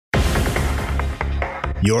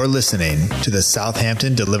You're listening to the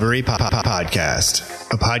Southampton Delivery Podcast,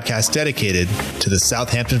 a podcast dedicated to the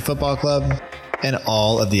Southampton Football Club and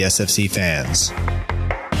all of the SFC fans.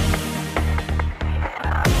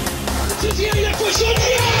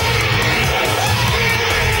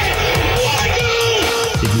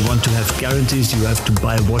 If you want to have guarantees, you have to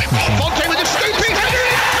buy a wash machine. Fonte with a scooping header.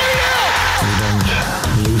 We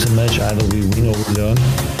don't lose a match, either we win or we learn.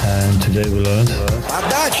 And today we learned.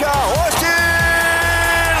 Отдача, Остин!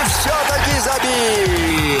 Все-таки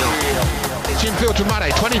забил! It's infield to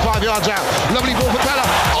Mane, 25 yards out. Lovely ball for Bella.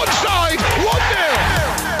 Onside, 1-0.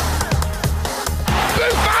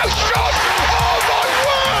 Buffon shot! Oh my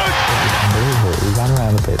word! Unbelievable. He ran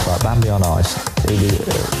around the pitch like Bambi on ice. It was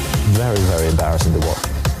very, very embarrassing to watch.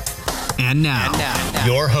 And now,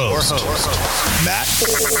 your host, Matt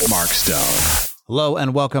Markstone. Hello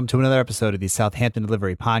and welcome to another episode of the Southampton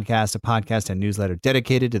Delivery Podcast, a podcast and newsletter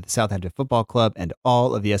dedicated to the Southampton Football Club and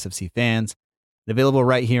all of the SFC fans, and available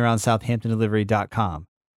right here on SouthamptonDelivery.com.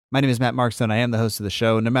 My name is Matt Markstone. I am the host of the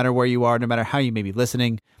show. No matter where you are, no matter how you may be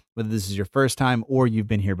listening, whether this is your first time or you've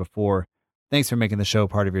been here before, thanks for making the show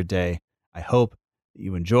part of your day. I hope that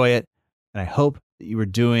you enjoy it, and I hope that you are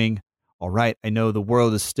doing all right. I know the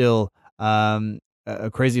world is still a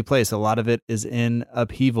crazy place. A lot of it is in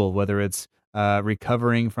upheaval, whether it's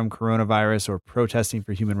recovering from coronavirus or protesting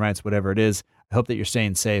for human rights, whatever it is. I hope that you're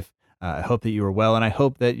staying safe. I hope that you are well, and I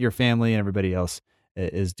hope that your family and everybody else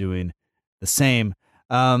is doing the same.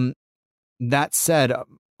 That said,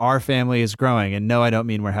 our family is growing, and no, I don't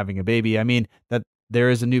mean we're having a baby. I mean that there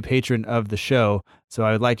is a new patron of the show, so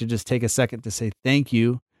I would like to just take a second to say thank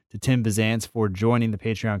you to Tim Bizance for joining the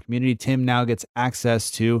Patreon community. Tim now gets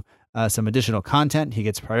access to some additional content. He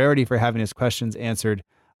gets priority for having his questions answered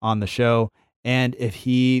on the show. And if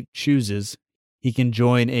he chooses, he can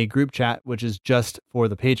join a group chat, which is just for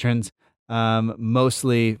the patrons.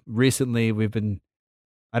 Mostly recently,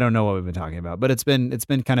 I don't know what we've been talking about, but it's been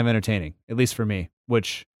kind of entertaining, at least for me,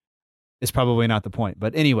 which is probably not the point.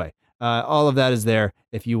 But anyway, all of that is there.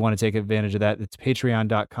 If you want to take advantage of that, it's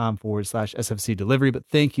patreon.com/SFC delivery. But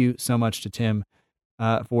thank you so much to Tim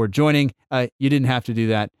for joining. You didn't have to do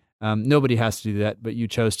that. Nobody has to do that, but you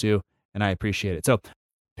chose to, and I appreciate it. So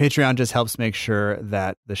Patreon just helps make sure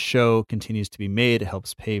that the show continues to be made. It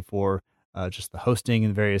helps pay for just the hosting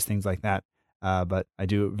and various things like that. But I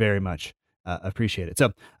do very much appreciate it.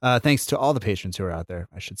 So thanks to all the patrons who are out there.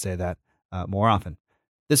 I should say that more often.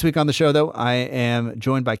 This week on the show, though, I am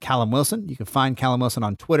joined by Callum Wilson. You can find Callum Wilson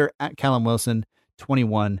on Twitter at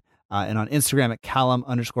CallumWilson21 and on Instagram at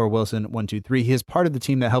Callum_Wilson123. He is part of the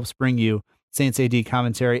team that helps bring you Saints AD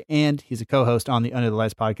commentary, and he's a co-host on the Under the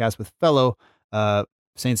Lights podcast with fellow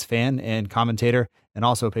Saints fan and commentator, and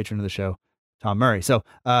also a patron of the show, Tom Murray. So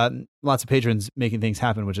lots of patrons making things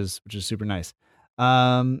happen, which is super nice.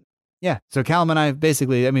 So Callum and I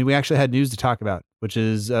we actually had news to talk about, which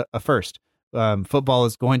is a first. Football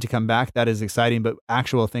is going to come back. That is exciting, but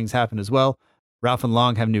actual things happen as well. Ralph and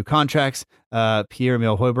Long have new contracts.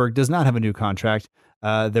 Pierre-Emile Højbjerg does not have a new contract.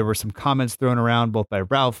 There were some comments thrown around both by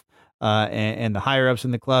Ralph and the higher-ups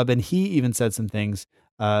in the club, and he even said some things,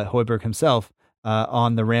 Højbjerg himself,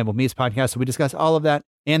 on the Ramble Meets podcast. So we discussed all of that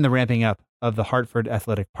and the ramping up of the Hartford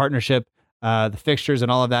Athletic Partnership, the fixtures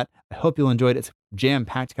and all of that. I hope you'll enjoy it. It's a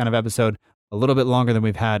jam-packed kind of episode, a little bit longer than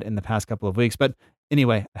we've had in the past couple of weeks. But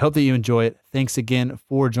anyway, I hope that you enjoy it. Thanks again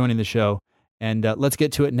for joining the show. And let's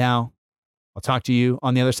get to it now. I'll talk to you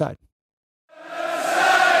on the other side.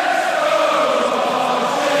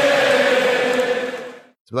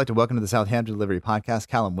 So we'd like to welcome to the Southampton Delivery Podcast,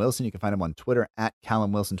 Callum Wilson. You can find him on Twitter at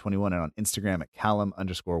CallumWilson21 and on Instagram at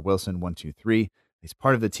Callum_Wilson123. He's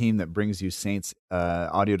part of the team that brings you Saints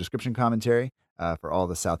audio description commentary for all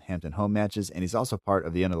the Southampton home matches. And he's also part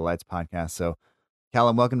of the Under the Lights podcast. So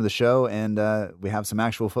Callum, welcome to the show. And we have some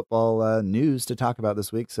actual football news to talk about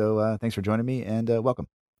this week. So thanks for joining me and welcome.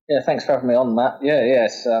 Yeah, thanks for having me on, Matt.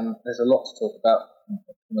 There's a lot to talk about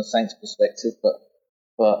from a Saints perspective, but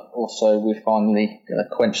also we finally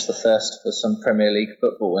quenched the thirst for some Premier League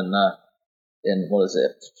football in what is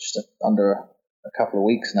it, just under a couple of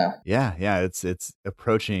weeks now. Yeah, it's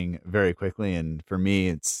approaching very quickly, and for me,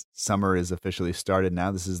 it's summer is officially started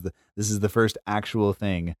now. This is the first actual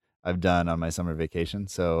thing I've done on my summer vacation,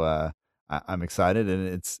 so I'm excited, and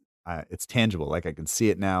it's tangible. Like I can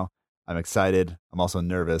see it now. I'm excited. I'm also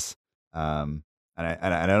nervous. And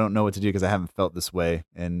I don't know what to do because I haven't felt this way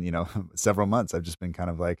in, several months. I've just been kind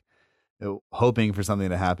of like hoping for something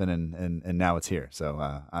to happen and now it's here. So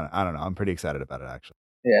I don't know. I'm pretty excited about it actually.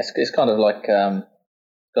 Yeah, it's kind of like the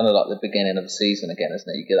beginning of the season again, isn't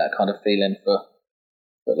it? You get that kind of feeling for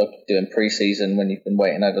doing pre-season when you've been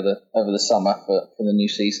waiting over the summer for the new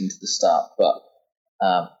season to start. But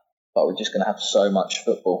we're just going to have so much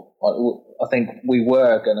football. I think we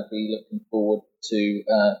were going to be looking forward to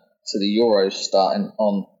the Euros starting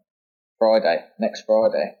on next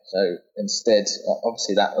Friday. So instead,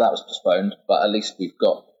 obviously that was postponed, but at least we've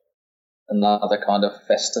got another kind of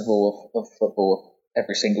festival of football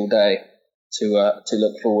every single day to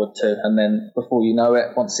look forward to. And then before you know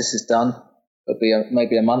it, once this is done, it'll be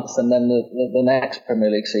maybe a month, and then the next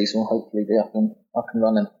Premier League season will hopefully be up and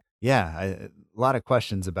running. Yeah, a lot of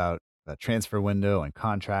questions about the transfer window and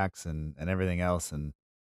contracts and everything else, and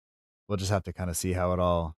we'll just have to kind of see how it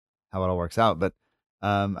all works out. But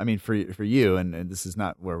I mean, for you, and this is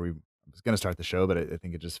not where we was going to start the show, but I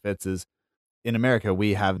think it just fits. Is in America,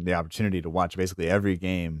 we have the opportunity to watch basically every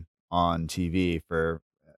game on TV for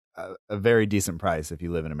a very decent price if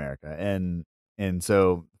you live in America, and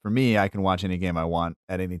so for me, I can watch any game I want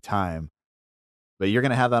at any time. But you're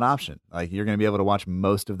going to have that option. Like, you're going to be able to watch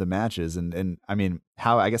most of the matches. And I mean,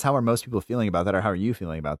 how are most people feeling about that? Or how are you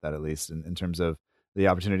feeling about that, at least in terms of the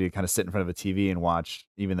opportunity to kind of sit in front of a TV and watch,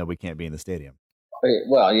 even though we can't be in the stadium?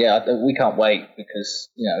 Well, yeah, we can't wait because,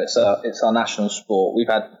 it's our national sport. We've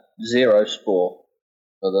had zero sport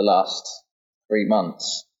for the last 3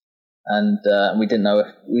 months. And we didn't know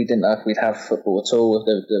if we'd have football at all.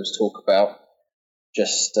 There was talk about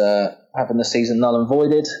just having the season null and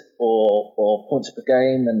voided, or points per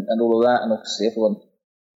game, and all of that. And obviously,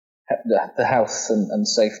 the health and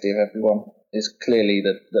safety of everyone is clearly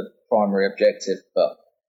the primary objective. But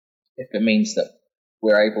if it means that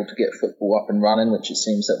we're able to get football up and running, which it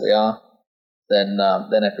seems that we are,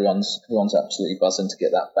 then everyone's absolutely buzzing to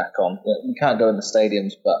get that back on. We can't go in the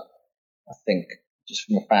stadiums, but I think just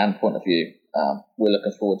from a fan point of view, we're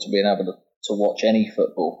looking forward to being able to watch any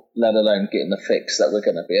football, let alone getting the fix that we're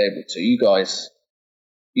going to be able to. You guys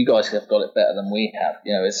have got it better than we have.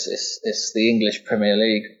 It's the English Premier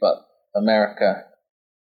League, but America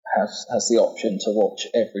has the option to watch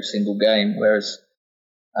every single game. Whereas,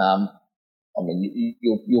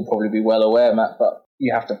 you'll probably be well aware, Matt, but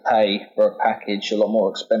you have to pay for a package a lot more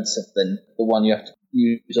expensive than the one you have to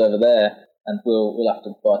use over there. And we'll have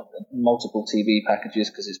to buy multiple TV packages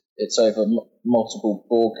because it's over multiple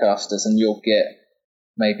broadcasters, and you'll get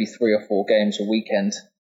maybe 3 or 4 games a weekend,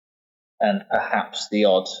 and perhaps the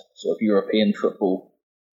odd sort of European football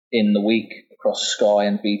in the week across Sky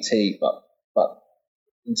and BT. But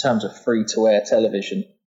in terms of free-to-air television,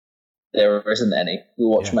 there isn't any. You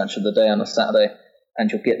watch Match of the Day on a Saturday,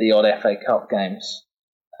 and you'll get the odd FA Cup games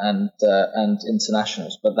and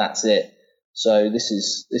internationals, but that's it. So this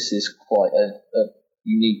is quite a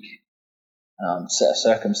unique set of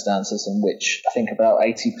circumstances in which I think about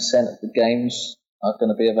 80% of the games are going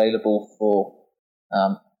to be available for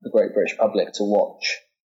the Great British public to watch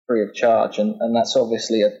free of charge, and that's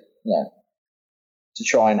obviously to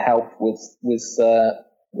try and help with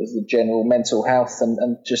the general mental health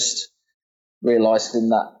and just realising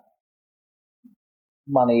that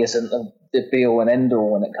money isn't the be-all and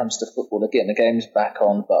end-all when it comes to football. They're getting the games back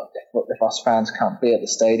on, but if us fans can't be at the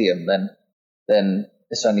stadium, then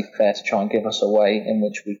it's only fair to try and give us a way in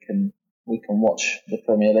which we can watch the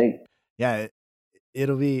Premier League. Yeah,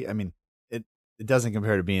 it'll be. I mean, it doesn't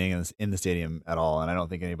compare to being in the stadium at all, and I don't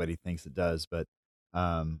think anybody thinks it does. But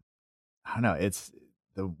I don't know. It's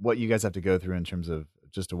what you guys have to go through in terms of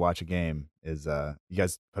just to watch a game is you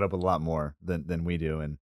guys put up with a lot more than we do,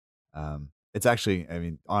 and it's actually, I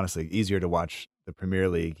mean, honestly, easier to watch the Premier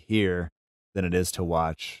League here than it is to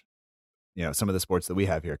watch, some of the sports that we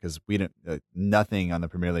have here, because we don't, nothing on the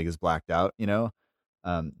Premier League is blacked out.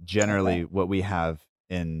 Generally what we have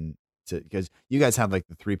because you guys have like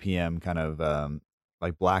the 3 p.m. kind of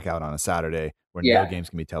like blackout on a Saturday where no games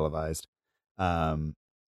can be televised.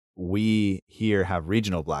 We here have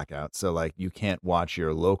regional blackouts, so like you can't watch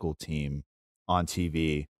your local team on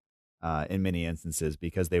TV in many instances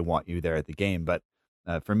because they want you there at the game. But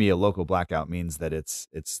for me, a local blackout means that it's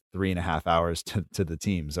 3.5 hours to the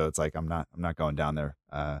team. So it's like I'm not going down there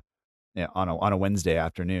on a Wednesday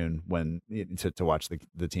afternoon to watch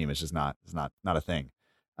the team. It's just not a thing.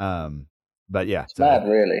 But yeah, it's mad,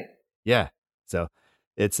 really. Yeah. So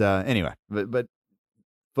it's anyway. But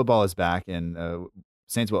football is back, and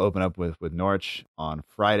Saints will open up with Norwich on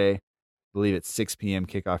Friday. I believe it's 6 p.m.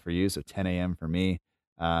 kickoff for you, so 10 a.m. for me.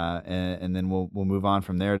 And then we'll move on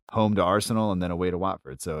from there, home to Arsenal and then away to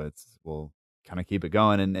Watford. So we'll kind of keep it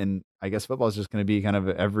going. And I guess football is just going to be kind of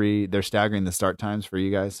they're staggering the start times for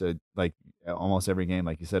you guys. So like almost every game,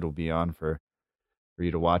 like you said, will be on for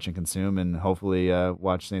you to watch and consume, and hopefully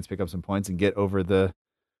watch Saints pick up some points and get over the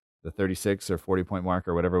the 36 or 40 point mark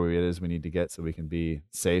or whatever it is we need to get so we can be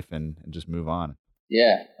safe and just move on.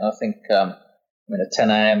 Yeah, I think a 10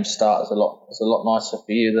 a.m. start is a lot nicer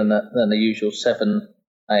for you than the usual 7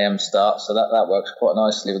 a.m. start. So that works quite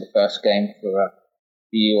nicely with the first game for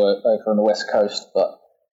you over on the West Coast. But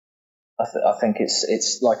I think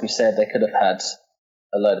it's like you said, they could have had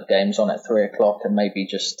a load of games on at 3 o'clock and maybe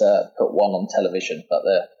just put one on television. But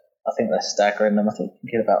I think they're staggering them. I think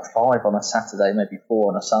you can get about 5 on a Saturday, maybe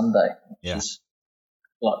 4 on a Sunday, which is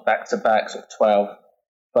like back to back, sort of 12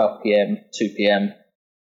 p.m., 2 p.m.,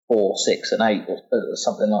 4, 6, and 8, or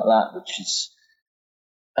something like that,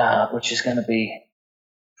 which is going to be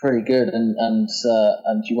pretty good, and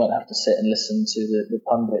you won't have to sit and listen to the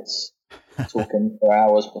pundits talking for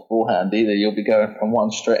hours beforehand either. You'll be going from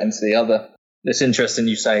one straight into the other. It's interesting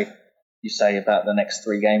you say about the next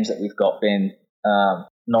 3 games that we've got being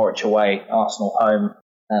Norwich away, Arsenal home,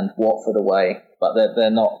 and Watford away, but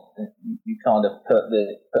they're not. You kind of put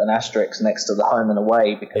an asterisk next to the home and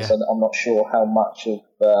away because I'm not sure how much of,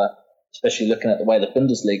 especially looking at the way the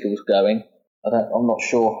Bundesliga was going, I'm not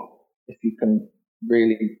sure if you can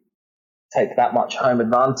really take that much home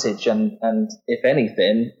advantage, and if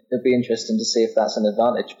anything, it'd be interesting to see if that's an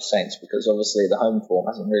advantage for Saints because obviously the home form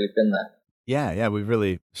hasn't really been there. Yeah, we've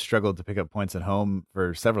really struggled to pick up points at home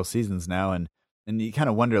for several seasons now, and you kind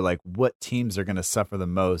of wonder like what teams are going to suffer the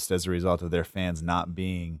most as a result of their fans not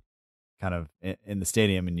being kind of in the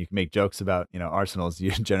stadium. And you can make jokes about, Arsenal's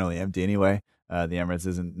generally empty anyway. The Emirates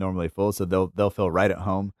isn't normally full, so they'll feel right at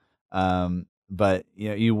home. But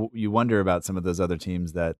you wonder about some of those other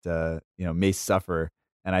teams that may suffer.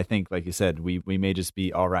 And I think, like you said, we may just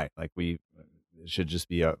be all right. Like it should just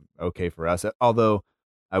be okay for us. Although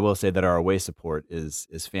I will say that our away support is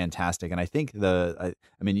fantastic, and I think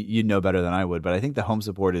you know better than I would, but I think the home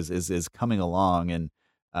support is coming along, and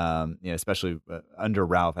especially under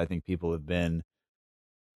Ralph, I think people have been,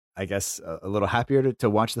 I guess, a little happier to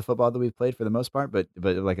watch the football that we've played for the most part. But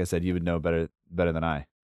like I said, you would know better than I.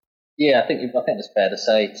 Yeah, I think it's fair to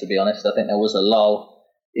say. To be honest, I think there was a lull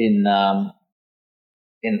in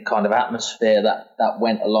kind of atmosphere that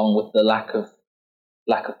went along with the lack of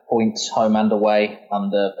points home and away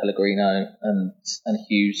under Pellegrino and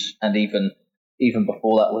Hughes, and even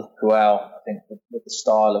before that with Puel. I think with the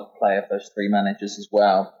style of play of those 3 managers as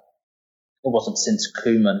well, it wasn't since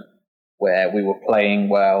Koeman where we were playing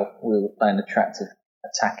well, we were playing attractive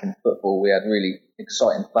attacking football. We had really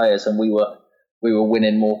exciting players, and we were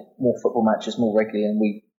winning more football matches more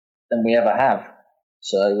regularly than we ever have.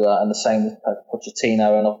 So and the same with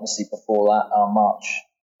Pochettino, and obviously before that our march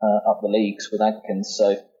up the leagues with Adkins.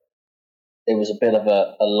 So there was a bit of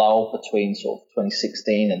a lull between sort of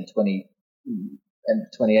 2016 and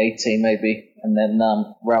 2018 maybe, and then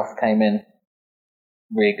Ralph came in,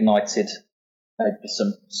 reignited maybe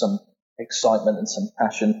some excitement and some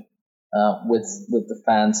passion with the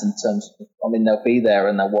fans in terms of, they'll be there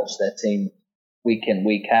and they'll watch their team week in,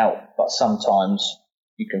 week out, but sometimes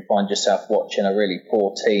you can find yourself watching a really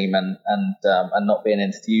poor team and not being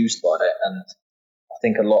enthused by it. And I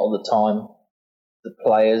think a lot of the time the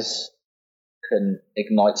players can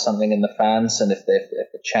ignite something in the fans, and if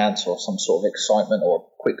a chance or some sort of excitement or a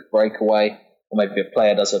quick breakaway, or maybe a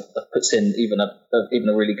player puts in even a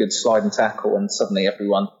really good sliding tackle, and suddenly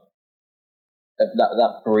everyone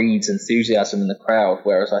that breeds enthusiasm in the crowd.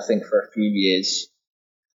 Whereas I think for a few years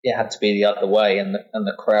it had to be the other way, and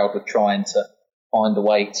the crowd were trying to find a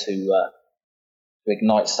way to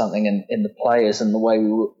ignite something in the players and the way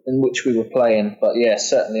in which we were playing. But yeah,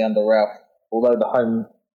 certainly under Ralph, although the home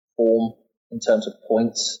form in terms of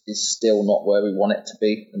points is still not where we want it to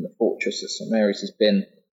be, and the fortress of St Mary's has been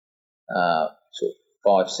sort of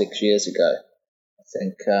 5-6 years ago. I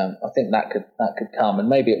think that could come, and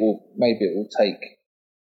maybe it will take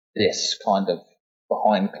this kind of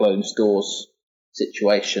behind closed doors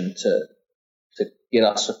situation to get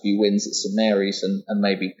us a few wins at St Mary's and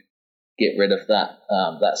maybe get rid of that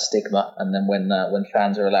stigma, and then when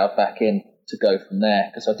fans are allowed back in, to go from there,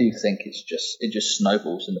 because I do think it just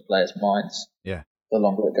snowballs in the players' minds. Yeah, the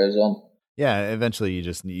longer it goes on. Yeah, eventually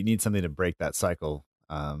you need something to break that cycle.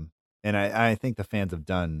 And I think the fans have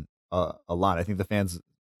done a lot. I think the fans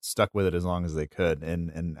stuck with it as long as they could,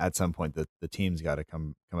 and at some point the team's got to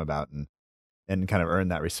come about and kind of earn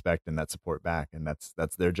that respect and that support back, and that's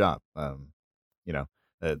their job. But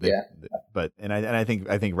I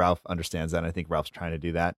think Ralph understands that, and I think Ralph's trying to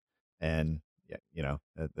do that, and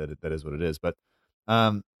that is what it is. But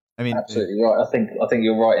absolutely right. I think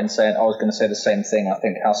you're right in saying, I was going to say the same thing. I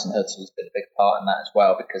think Hasenhüttl has been a big part in that as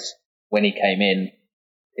well, because when he came in,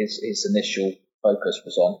 his initial focus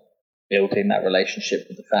was on building that relationship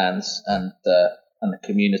with the fans, and and the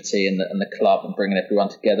community and the club, and bringing everyone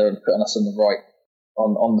together and putting us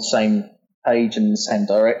on the same page and the same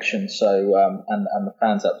direction. So and the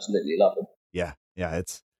fans absolutely love him. Yeah,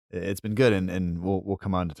 it's been good, and we'll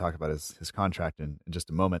come on to talk about his contract in just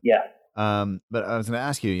a moment. Yeah. But I was going to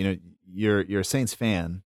ask you, you're a Saints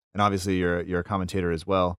fan, and obviously you're a commentator as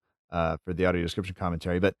well for the audio description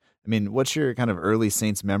commentary. But I mean, what's your kind of early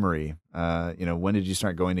Saints memory? When did you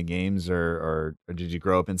start going to games, or did you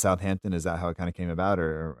grow up in Southampton? Is that how it kind of came about,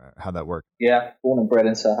 or how'd that work? Yeah, born and bred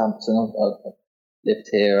in Southampton. I've lived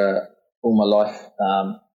here all my life.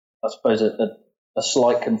 I suppose a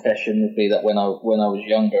slight confession would be that when I was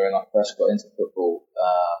younger and I first got into football,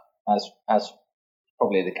 as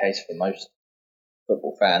probably the case for most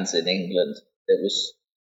football fans in England, it was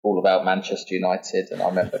all about Manchester United. And I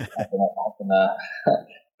remember having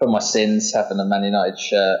for my sins, having a Man United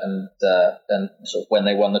shirt, and sort of when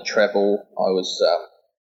they won the treble, I was,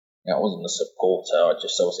 I wasn't a supporter. I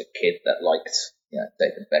was a kid that liked,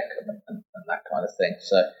 David Beckham and that kind of thing.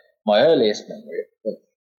 So my earliest memory of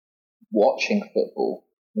watching football,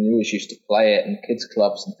 we always used to play it in kids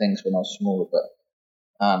clubs and things when I was smaller, but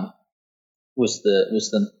was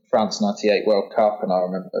the France '98 World Cup, and I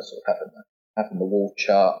remember sort of having the wall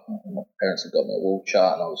chart. My parents had got me a wall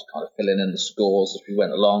chart, and I was kind of filling in the scores as we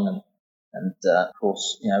went along, and of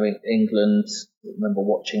course, in England, I remember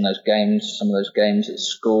watching those games, some of those games at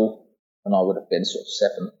school, and I would have been sort of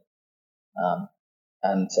 7,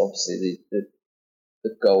 and obviously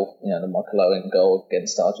the goal, the Michael Owen goal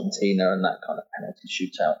against Argentina and that kind of penalty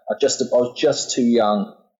shootout. I was just too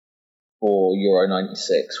young for Euro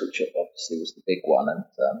 '96, which obviously was the big one, and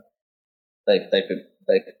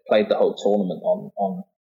they played the whole tournament on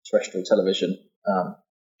terrestrial television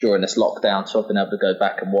during this lockdown, so I've been able to go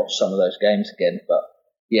back and watch some of those games again. But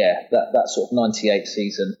yeah, that sort of '98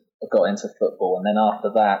 season, I got into football, and then after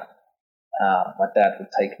that, my dad would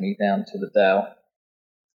take me down to the Dale.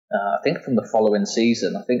 I think from the following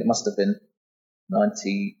season, I think it must have been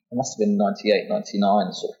 98,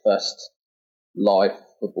 99, sort of first live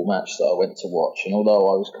football match that I went to watch. And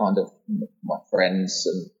although I was kind of my friends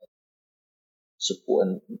and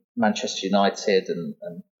supporting Manchester United and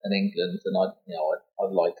England, and I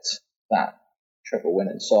liked that treble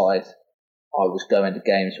winning side, I was going to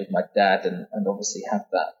games with my dad and obviously had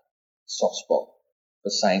that soft spot for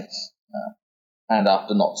Saints. And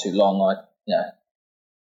after not too long,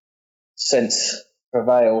 sense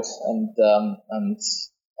prevailed, and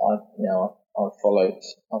I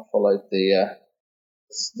followed the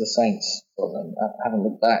Saints and haven't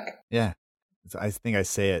looked back. Yeah, I think I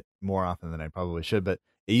say it more often than I probably should, but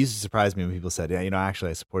it used to surprise me when people said,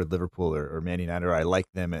 actually I supported Liverpool or Man United, or I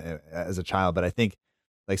liked them as a child. But I think,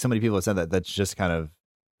 like, so many people have said that's just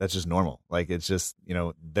normal. Like, it's just,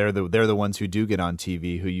 they're the ones who do get on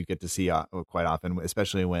TV, who you get to see quite often,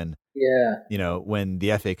 especially when, when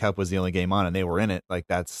the FA Cup was the only game on and they were in it. Like,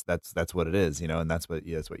 that's what it is, and that's what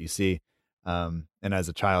you see. And as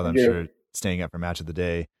a child, I'm sure staying up for Match of the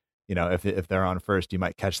Day, if they're on first, you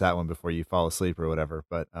might catch that one before you fall asleep or whatever.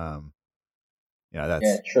 But,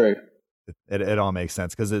 that's true. It all makes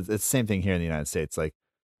sense, because it's the same thing here in the United States. Like,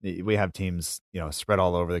 we have teams, spread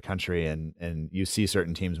all over the country, and you see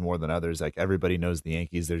certain teams more than others. Like, everybody knows the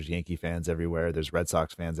Yankees. There's Yankee fans everywhere. There's Red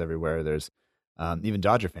Sox fans everywhere. There's even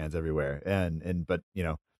Dodger fans everywhere. But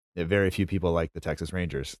very few people like the Texas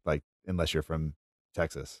Rangers, like, unless you're from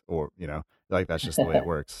Texas, or, like, that's just the way it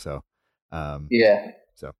works. So,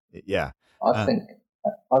 So, yeah. I think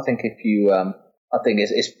if you, I think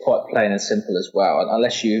it's quite plain and simple as well.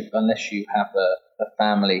 Unless you have a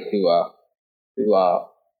family who are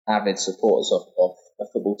avid supporters of a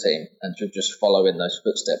football team and just follow in those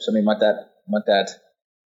footsteps. I mean, my dad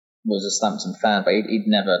was a Southampton fan, but he'd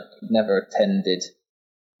never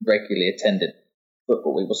regularly attended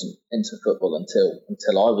football. He wasn't into football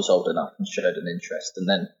until I was old enough and showed an interest, and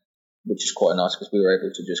then, which is quite nice, because we were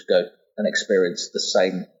able to just go and experience the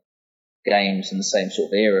same games in the same sort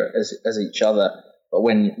of era as each other. But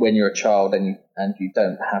when you're a child and you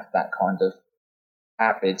don't have that kind of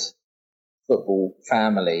avid football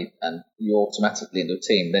family, and you're automatically into a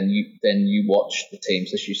team, then you watch the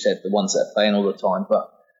teams, as you said, the ones that are playing all the time,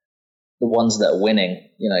 but the ones that are winning,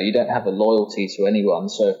 you don't have a loyalty to anyone.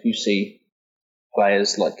 So if you see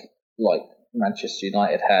players like Manchester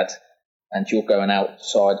United had, and you're going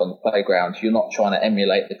outside on the playground, you're not trying to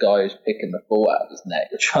emulate the guy who's picking the ball out of his net.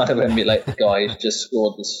 You're trying to emulate the guy who's just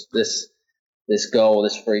scored this goal,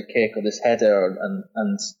 this free kick, or this header,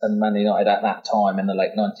 and Man United at that time in the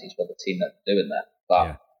late 90s were the team that were doing that.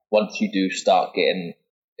 But once you do start getting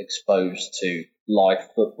exposed to live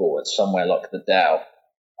football at somewhere like the Dow,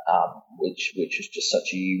 which is just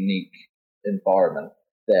such a unique environment,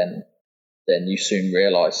 then you soon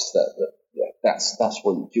realise that's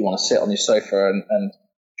what you want to sit on your sofa and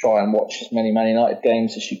try and watch as many Man United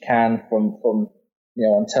games as you can from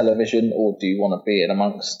on television, or do you want to be in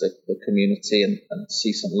amongst the community and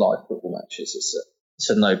see some live football matches? It's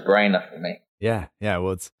a no-brainer for me. Yeah.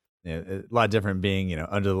 Well, it's a lot different being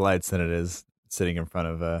under the lights than it is sitting in front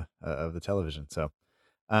of the television. So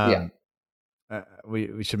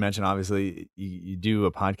we should mention, obviously, you do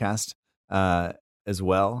a podcast as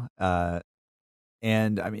well.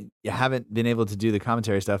 And I mean, you haven't been able to do the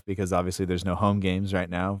commentary stuff because obviously there's no home games right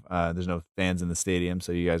now. There's no fans in the stadium,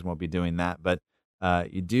 so you guys won't be doing that. But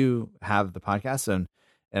you do have the podcast, and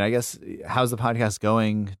I guess, how's the podcast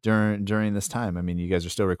going during this time? I mean, you guys are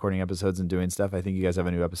still recording episodes and doing stuff. I think you guys have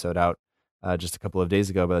a new episode out just a couple of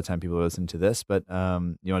days ago by the time people are listening to this. But you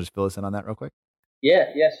want to just fill us in on that real quick? Yeah.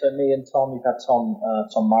 So me and Tom, you've had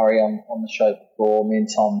Tom Murray on the show before. Me and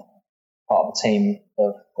Tom, part of a team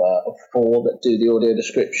of 4 that do the audio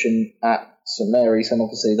description at St Mary's, and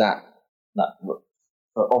obviously that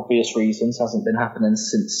for obvious reasons hasn't been happening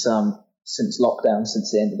since lockdown,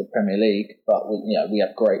 since the end of the Premier League. But we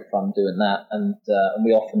have great fun doing that, and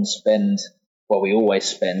we often we always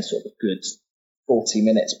spend sort of a good 40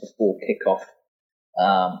 minutes before kickoff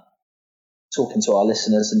talking to our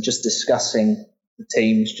listeners and just discussing the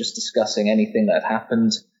teams, just discussing anything that had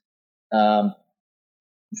happened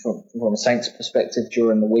from a Saints perspective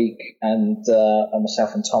during the week, and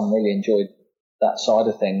myself and Tom really enjoyed that side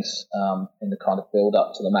of things in the kind of build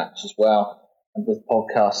up to the match as well. And with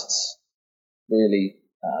podcasts really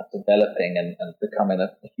developing and becoming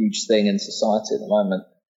a huge thing in society at the moment,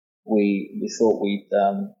 we thought we'd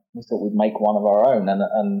make one of our own. And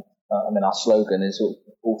I mean, our slogan is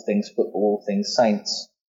all things football, all things Saints.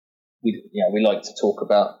 We like to talk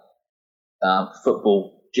about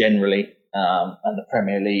football generally. And the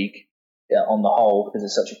Premier League on the whole, because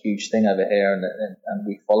it's such a huge thing over here, and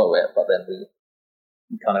we follow it. But then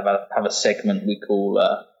we kind of have a segment we call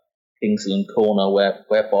Kingsland Corner,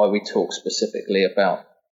 whereby we talk specifically about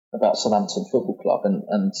Southampton Football Club,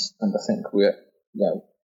 and I think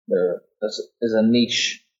there's a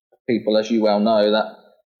niche of people, as you well know,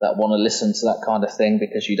 that want to listen to that kind of thing,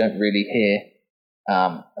 because you don't really hear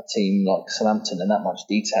a team like Southampton in that much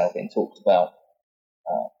detail being talked about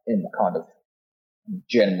in the kind of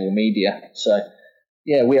general media. So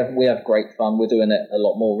yeah, we have great fun. We're doing it a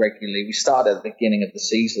lot more regularly. We started at the beginning of the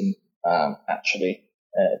season, actually,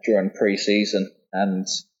 during pre-season, and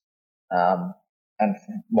for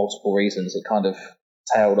multiple reasons it kind of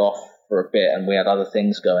tailed off for a bit, and we had other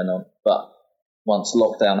things going on. But once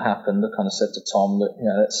lockdown happened, I kind of said to Tom that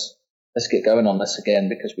let's get going on this again,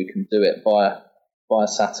 because we can do it via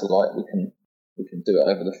satellite. We can do it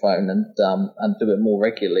over the phone and do it more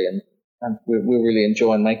regularly, and we're really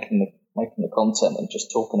enjoying making the content and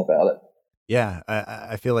just talking about it. Yeah,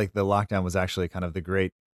 I feel like the lockdown was actually kind of the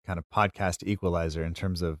great kind of podcast equalizer in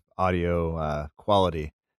terms of audio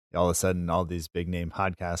quality. All of a sudden, all these big name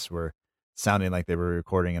podcasts were sounding like they were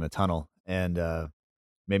recording in a tunnel, and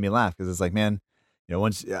made me laugh, because it's like, man,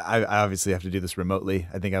 once I obviously have to do this remotely.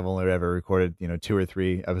 I think I've only ever recorded 2 or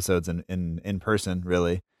 3 episodes in person,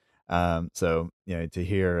 really. So to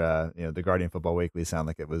hear the Guardian Football Weekly sound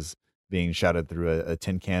like it was being shouted through a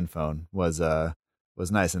tin can phone was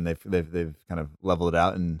nice, and they've kind of leveled it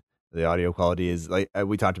out, and the audio quality is, like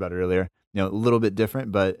we talked about earlier, a little bit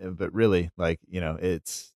different, but really, like,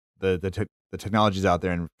 it's the technology's out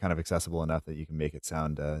there and kind of accessible enough that you can make it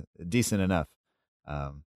sound decent enough,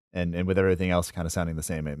 and with everything else kind of sounding the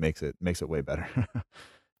same, it makes it way better.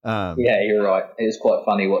 Yeah, you're right. It is quite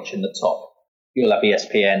funny watching the top. You'll have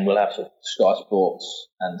ESPN, we'll have sort of Sky Sports,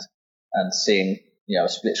 and seeing a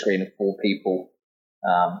split screen of 4 people.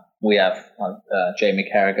 We have Jamie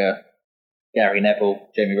Carragher, Gary Neville,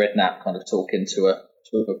 Jamie Redknapp kind of talking to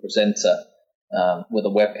a presenter with a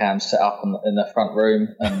webcam set up in the front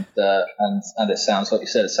room, and it sounds, like you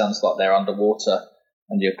said, it sounds like they're underwater,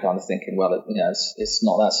 and you're kind of thinking, well, it's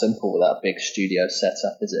not that simple without a big studio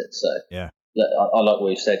setup, is it? So yeah. I like what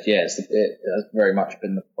you said. Yeah, it has very much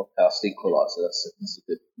been the podcast equalizer. That's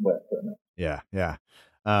a good way of putting it. Yeah.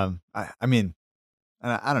 I mean,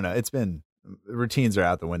 I don't know. It's been, routines are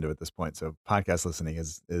out the window at this point. So podcast listening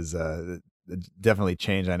is definitely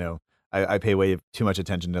changed. I know I pay way too much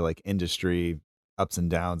attention to like industry ups and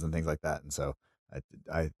downs and things like that. And so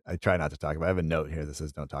I try not to talk about it. I have a note here that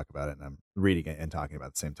says don't talk about it, and I'm reading it and talking about it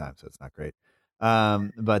at the same time. So it's not great.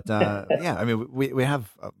 But yeah, I mean, we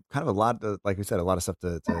have kind of a lot, like we said, a lot of stuff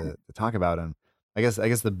to talk about. And I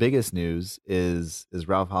guess the biggest news is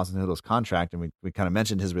Ralph Hasenhüttl's contract. And we kind of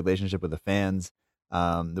mentioned his relationship with the fans.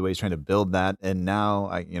 the way he's trying to build that. And now,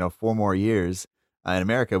 4 more years. In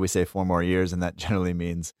America, we say 4 more years, and that generally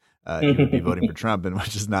means he would be voting for Trump, and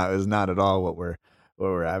which is not at all what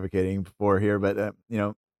we're advocating for here. But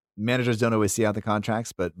managers don't always see out the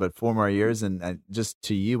contracts, but 4 more years. And just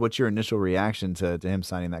to you, what's your initial reaction to him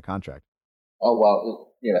signing that contract? Oh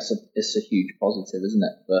well, it's a huge positive, isn't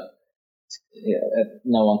it? But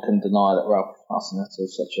no one can deny that Ralph Hasenhüttl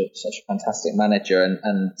is such a fantastic manager,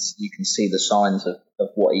 and you can see the signs of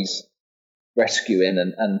what he's rescuing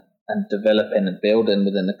and developing and building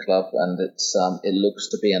within the club, and it looks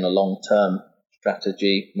to be in a long-term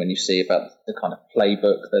strategy when you see about the kind of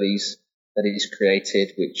playbook that he's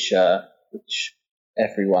created, which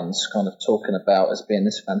everyone's kind of talking about as being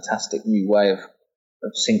this fantastic new way of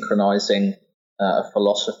synchronizing a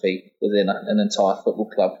philosophy within an entire football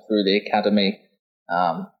club through the academy.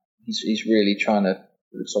 He's really trying to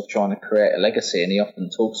create a legacy, and he often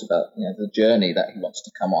talks about the journey that he wants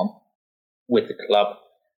to come on with the club.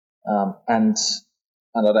 And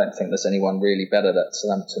I don't think there's anyone really better that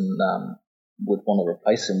Southampton would want to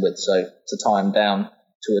replace him with. So to tie him down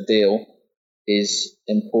to a deal is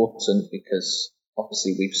important, because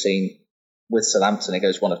obviously we've seen with Southampton it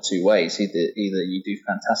goes one of two ways. Either you do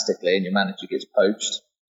fantastically and your manager gets poached,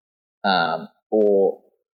 or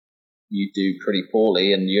you do pretty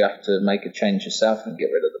poorly and you have to make a change yourself and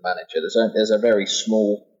get rid of the manager. There's a very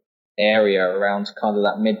small area around kind of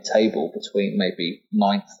that mid-table between maybe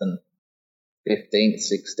 9th and 15th,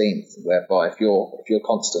 16th, whereby if you're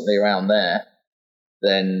constantly around there,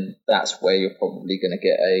 then that's where you're probably going to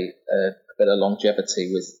get a bit of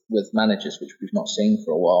longevity with managers, which we've not seen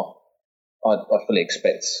for a while. I fully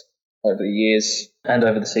expect over the years and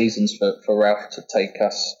over the seasons for Ralph to take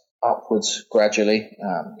us upwards gradually.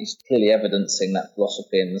 He's clearly evidencing that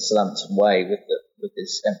philosophy in the Southampton way with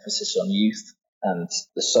his emphasis on youth and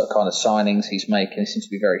the kind of signings he's making. He seems to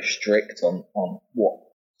be very strict on what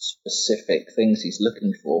specific things he's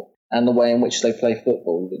looking for and the way in which they play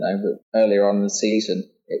football. Earlier on in the season,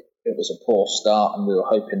 it was a poor start, and we were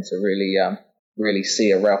hoping to really see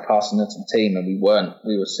a Ralph Hasenhüttl team, and we weren't.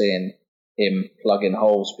 We were seeing him plugging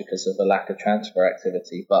holes because of the lack of transfer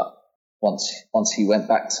activity. But once he went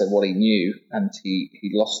back to what he knew, and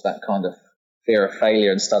he lost that kind of fear of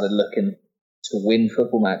failure and started looking to win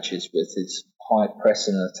football matches with his high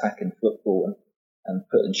pressing and attacking football, and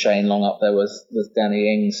putting Shane Long up there with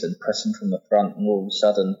Danny Ings and pressing from the front, and all of a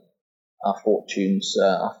sudden our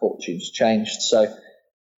fortunes changed. So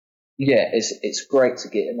yeah, it's great to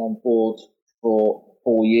get him on board for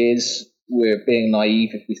 4 years. We're being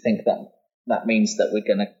naive if we think that means that we're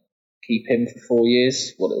going to keep him for 4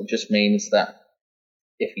 years. What it just means that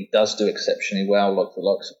if he does do exceptionally well, like the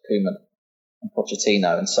likes of Koeman and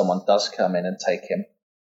Pochettino, and someone does come in and take him,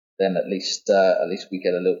 then at least we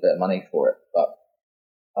get a little bit of money for it. But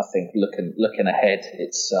I think looking ahead,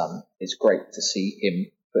 it's great to see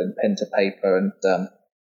him putting pen to paper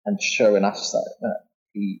and showing us that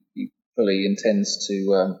he fully intends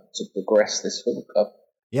to progress this football club.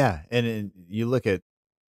 Yeah, and you look at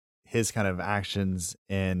his kind of actions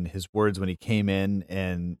and his words when he came in,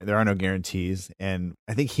 and there are no guarantees. And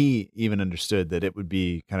I think he even understood that it would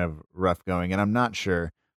be kind of rough going. And I'm not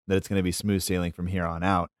sure that it's going to be smooth sailing from here on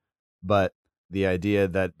out. But the idea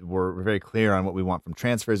that we're very clear on what we want from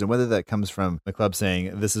transfers, and whether that comes from the club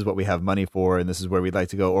saying this is what we have money for and this is where we'd like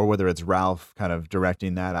to go, or whether it's Ralph kind of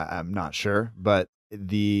directing that, I'm not sure. But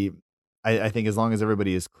I think as long as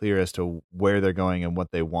everybody is clear as to where they're going and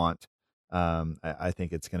what they want, I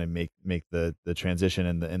think it's going to make the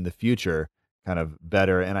transition in the future kind of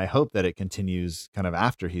better. And I hope that it continues kind of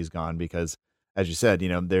after he's gone, because as you said,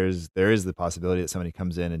 there is the possibility that somebody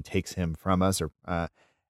comes in and takes him from us,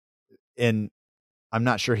 and I'm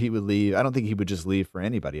not sure he would leave. I don't think he would just leave for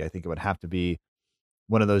anybody. I think it would have to be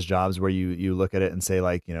one of those jobs where you look at it and say,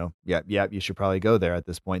 like, yeah, you should probably go there at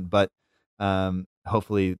this point. But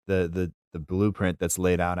hopefully the blueprint that's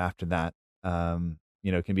laid out after that,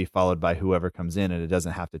 can be followed by whoever comes in, and it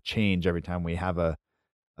doesn't have to change every time we have a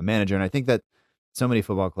manager. And I think that so many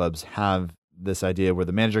football clubs have this idea where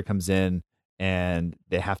the manager comes in and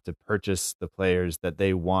they have to purchase the players that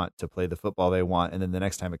they want to play the football they want. And then the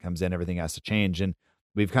next time it comes in, everything has to change. And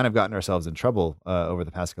we've kind of gotten ourselves in trouble over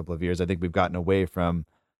the past couple of years. I think we've gotten away from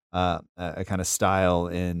a kind of style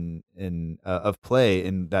of play,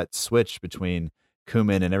 in that switch between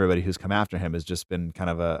Koeman and everybody who's come after him has just been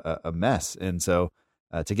kind of a mess. And so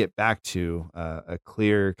to get back to a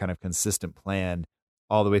clear kind of consistent plan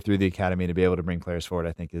all the way through the academy to be able to bring players forward,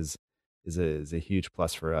 I think is a huge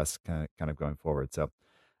plus for us kind of going forward. So,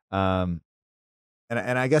 and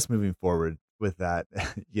I guess moving forward with that,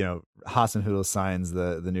 Hasenhüttl signs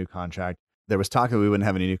the new contract. there was talk that we wouldn't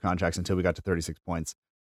have any new contracts until we got to 36 points.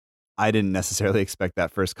 I didn't necessarily expect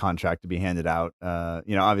that first contract to be handed out.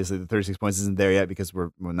 Obviously the 36 points isn't there yet because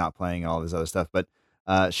we're not playing all this other stuff. But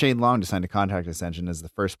Shane Long just signed a contract extension as the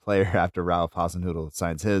first player after Ralph Hasenhüttl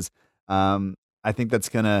signs his. I think that's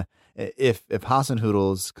gonna, if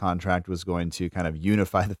Hasenhüttl's contract was going to kind of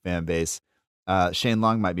unify the fan base, Shane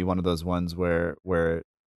Long might be one of those ones where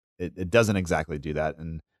it doesn't exactly do that.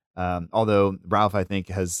 And although Ralph, I think,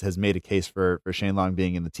 has made a case for Shane Long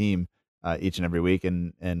being in the team each and every week,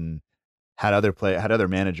 and had other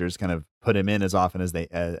managers kind of put him in as often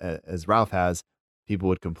as Ralph has, people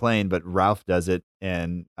would complain, but Ralph does it.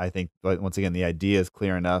 And I think, once again, the idea is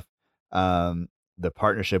clear enough. The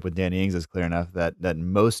partnership with Danny Ings is clear enough that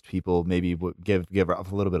most people maybe would give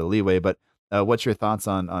Ralph a little bit of leeway. But what's your thoughts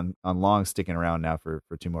on Long sticking around now for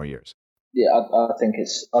 2 more years? Yeah, I think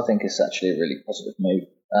it's actually a really positive move.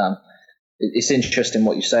 It's interesting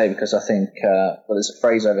what you say, because I think there's a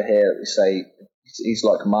phrase over here that we say he's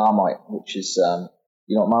like Marmite, which is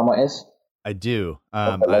you know what Marmite is? I do.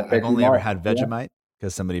 I've only ever had Vegemite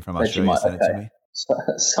because somebody from Australia sent it to me.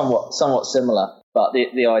 Somewhat similar, but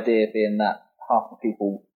the idea being that half the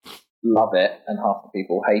people love it and half the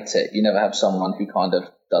people hate it. You never have someone who kind of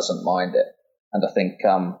doesn't mind it. And I think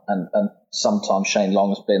and sometimes Shane Long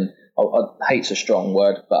has been, hate's a strong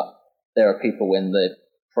word, but there are people in the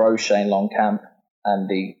pro Shane Long camp and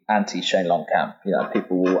the anti Shane Long camp.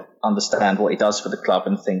 People will understand what he does for the club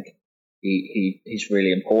and think he's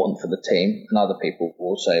really important for the team, and other people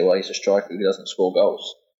will say, well, he's a striker who doesn't score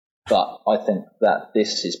goals. But I think that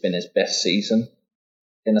this has been his best season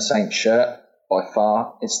in a Saints shirt by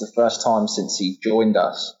far. It's the first time since he joined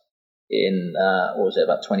us in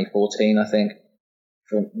about 2014, I think,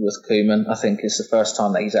 with Koeman. I think it's the first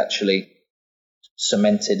time that he's actually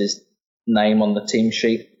cemented his name on the team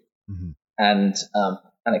sheet. Mm-hmm. And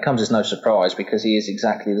it comes as no surprise, because he is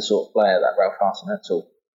exactly the sort of player that Ralph Hasenhüttl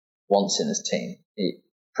wants in his team.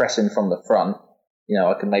 Pressing from the front,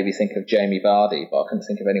 I can maybe think of Jamie Vardy, but I couldn't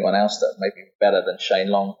think of anyone else that may be better than Shane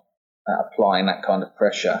Long applying that kind of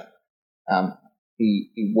pressure.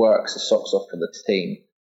 He works his socks off for the team,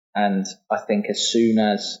 and I think as soon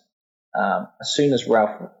as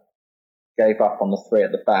Ralph gave up on the three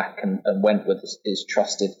at the back and went with his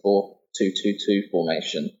trusted 4-2-2-2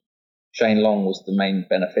 formation, Shane Long was the main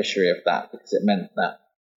beneficiary of that, because it meant that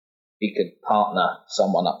he could partner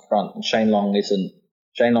someone up front. And Shane Long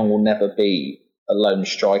will never be a lone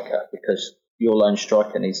striker, because your lone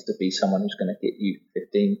striker needs to be someone who's going to get you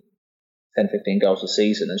 10-15 goals a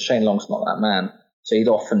season, and Shane Long's not that man. So he'd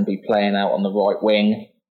often be playing out on the right wing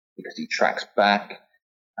because he tracks back.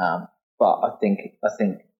 But I think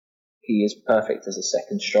he is perfect as a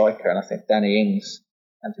second striker, and I think Danny Ings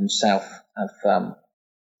and himself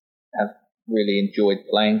have really enjoyed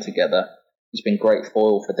playing together. He's been great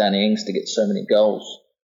foil for Danny Ings to get so many goals.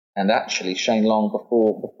 And actually, Shane Long,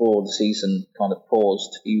 before the season kind of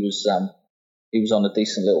paused, he was on a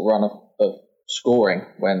decent little run of scoring,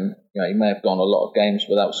 when he may have gone a lot of games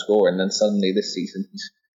without scoring. Then suddenly this season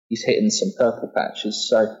he's hitting some purple patches.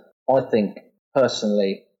 So I think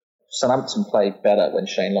personally, Southampton play better when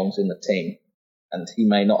Shane Long's in the team, and he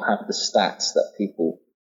may not have the stats that people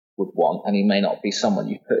would want, and he may not be someone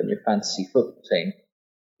you put in your fantasy football team,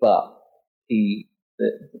 but the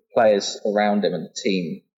players around him and the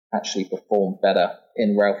team actually perform better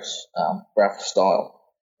in Ralph's style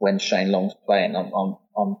when Shane Long's playing.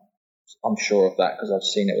 I'm sure of that, because I've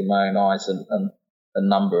seen it with my own eyes and a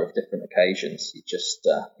number of different occasions.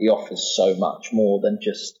 He offers so much more than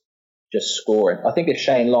just scoring. I think if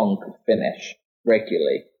Shane Long could finish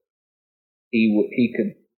regularly, he would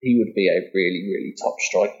be a really, really top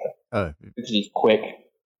striker. Because he's quick,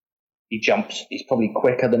 he jumps. He's probably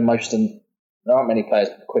quicker than most, and there aren't many players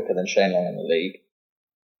quicker than Shane Long in the league.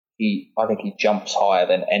 I think he jumps higher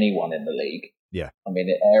than anyone in the league. Yeah. I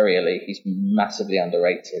mean, aerially, he's massively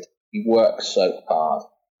underrated. He works so hard,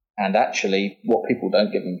 and actually, what people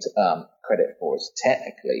don't give him credit for is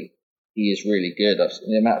technically he is really good.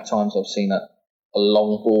 The amount of times I've seen a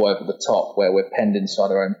long ball over the top where we're penned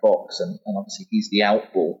inside our own box, and obviously he's the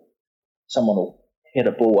out ball. Someone will hit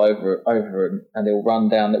a ball over and he'll run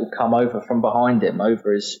down. It will come over from behind him,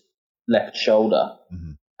 over his left shoulder,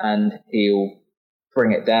 mm-hmm. and he'll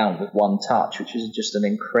bring it down with one touch, which is just an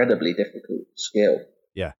incredibly difficult skill.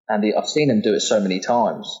 Yeah. And I've seen him do it so many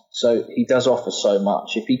times. So he does offer so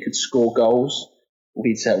much. If he could score goals,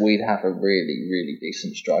 we'd have a really, really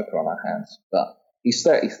decent striker on our hands. But he's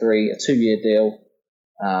 33, a 2-year deal,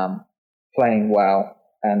 playing well.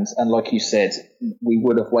 And like you said, we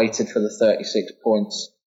would have waited for the 36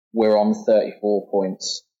 points. We're on 34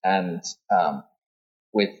 points. And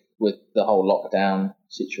with with the whole lockdown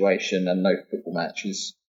situation and no football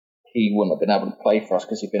matches, he wouldn't have been able to play for us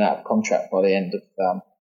because he'd been out of contract by the end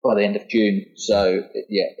of June. So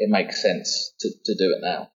it makes sense to do it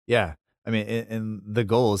now. Yeah. I mean, and the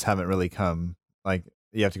goals haven't really come, like,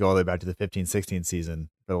 you have to go all the way back to the 15-16 season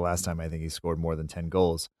for the last time I think he scored more than 10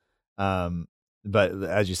 goals. But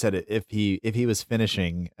as you said, if he was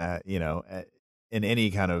finishing, in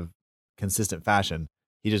any kind of consistent fashion,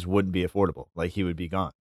 he just wouldn't be affordable. Like, he would be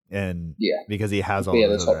gone. And because he has all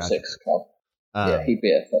those other top six club. He'd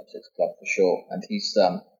be a top six club for sure. And he's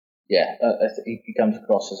he comes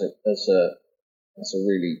across as a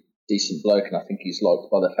really decent bloke, and I think he's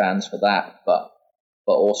liked by the fans for that. But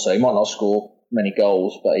also, he might not score many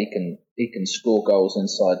goals, but he can score goals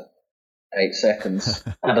inside 8 seconds.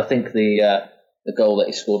 And I think the goal that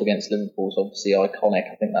he scored against Liverpool is obviously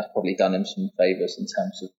iconic. I think that's probably done him some favours in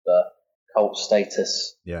terms of cult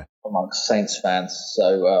status amongst Saints fans.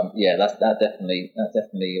 So that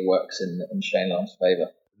definitely works in Shane Long's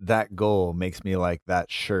favour. That goal makes me like that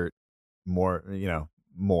shirt more. Yeah,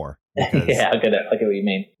 I get what you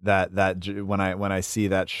mean. That when I see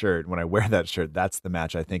that shirt, when I wear that shirt, that's the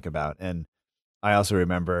match I think about. And I also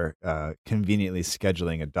remember conveniently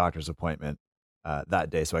scheduling a doctor's appointment that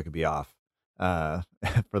day so I could be off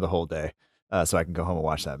for the whole day, so I can go home and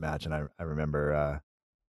watch that match. And I remember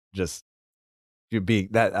just being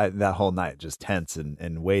that whole night just tense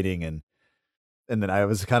and waiting, and then I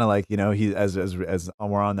was kind of like, he as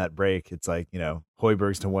we're on that break, it's like,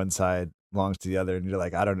 Højbjerg's to one side, Long's to the other, and you're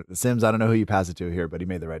like, Sims, I don't know who you pass it to here, but he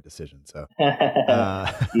made the right decision. So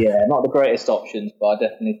yeah, not the greatest options, but I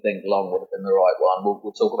definitely think Long would have been the right one.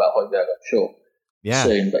 We'll talk about Højbjerg, I'm sure,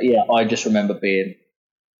 soon. But yeah, I just remember being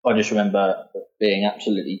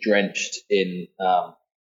absolutely drenched in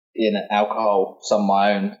alcohol, some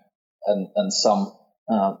my own and some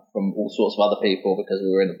from all sorts of other people, because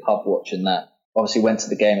we were in a pub watching that. Obviously went to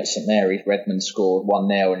the game at St Mary's. Redmond scored 1-0,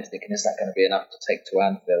 and you're thinking, is that going to be enough to take to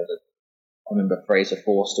Anfield? And I remember Fraser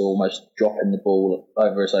Forster almost dropping the ball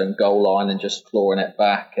over his own goal line and just clawing it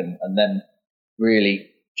back, and then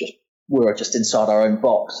really we were just inside our own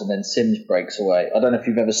box, and then Sims breaks away. I don't know if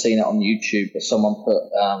you've ever seen it on YouTube, but someone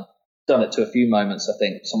done it to a few moments. I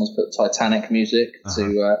think someone's put Titanic music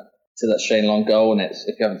to that Shane Long goal, and if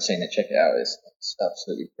you haven't seen it, check it out. It's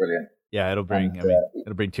absolutely brilliant. Yeah, it'll bring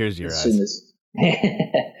it'll bring tears to your eyes.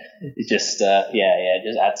 It just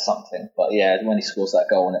just adds something. But yeah, when he scores that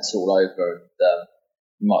goal and it's all over, and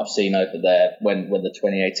you might have seen over there when the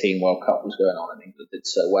 2018 World Cup was going on and England did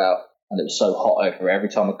so well, and it was so hot over. Every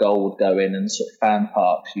time a goal would go in sort of fan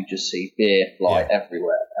parks, you just see beer fly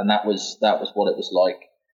everywhere, and that was what it was like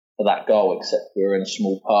for that goal. Except we were in a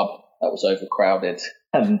small pub that was overcrowded,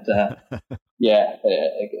 and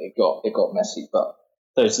it got messy, but.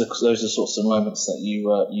 Those are sorts of moments that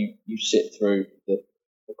you sit through the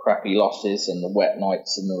crappy losses and the wet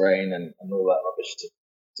nights and the rain and all that rubbish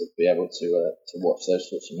to be able to watch those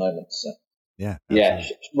sorts of moments. So,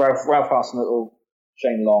 Ralph Hasenhüttl,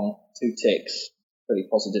 Shane Long, 2 ticks, pretty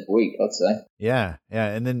positive week, I'd say. Yeah,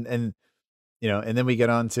 and then we get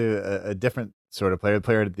on to a different sort of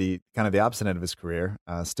player at the kind of the opposite end of his career,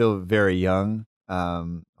 still very young.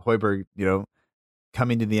 Højbjerg,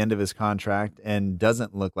 coming to the end of his contract and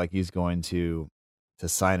doesn't look like he's going to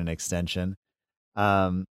sign an extension.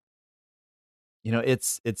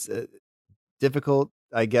 It's difficult,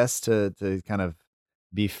 I guess, to kind of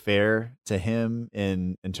be fair to him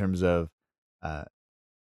in terms of, I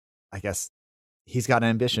guess he's got an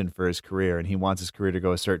ambition for his career and he wants his career to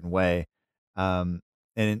go a certain way. And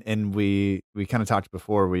we kind of talked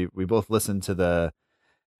before, we both listened to the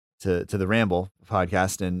Ramble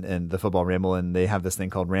podcast and the Football Ramble, and they have this thing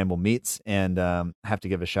called Ramble Meets, and I have to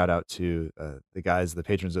give a shout out to the guys, the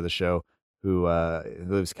patrons of the show, who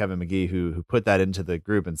was Kevin McGee, who put that into the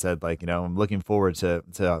group and said, like, I'm looking forward to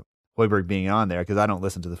Højbjerg being on there, because I don't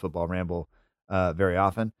listen to the Football Ramble very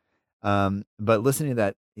often, but listening to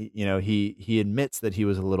that, he admits that he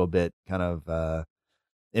was a little bit kind of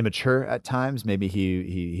immature at times. Maybe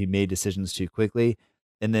he made decisions too quickly,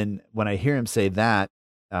 and then when I hear him say that,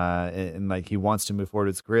 and like he wants to move forward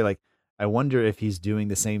with his career, like I wonder if he's doing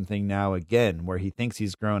the same thing now again, where he thinks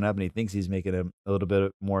he's grown up and he thinks he's making a little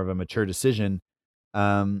bit more of a mature decision.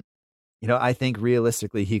 I think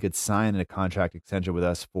realistically he could sign a contract extension with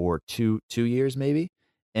us for two years maybe,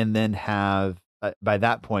 and then have by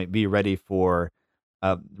that point be ready for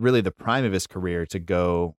really the prime of his career to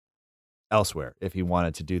go elsewhere if he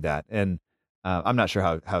wanted to do that. And I'm not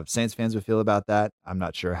sure how Saints fans would feel about that. I'm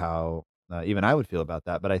not sure how even I would feel about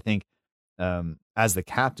that, but I think as the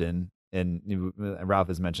captain, and Ralph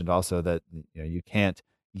has mentioned also that you can't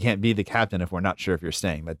you can't be the captain if we're not sure if you're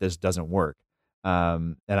staying. That this doesn't work.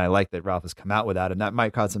 And I like that Ralph has come out with that, and that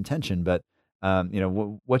might cause some tension. But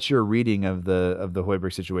what's your reading of the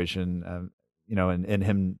Højbjerg situation? And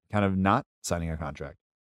him kind of not signing a contract.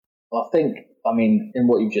 I think, in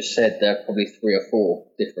what you just said, there are probably 3 or 4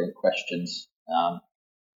 different questions.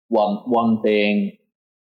 One being,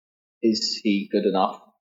 is he good enough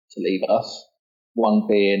to leave us? One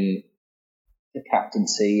being the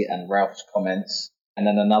captaincy and Ralph's comments, and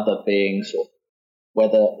then another being sort of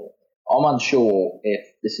whether, I'm unsure if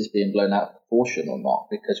this is being blown out of proportion or not,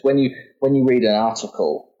 because when you read an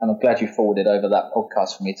article, and I'm glad you forwarded over that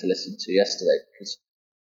podcast for me to listen to yesterday, because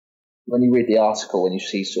when you read the article and you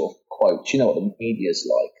see sort of quotes, you know what the media's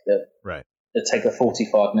like. They take a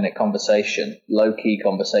 45-minute conversation, low-key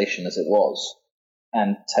conversation as it was,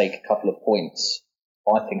 and take a couple of points,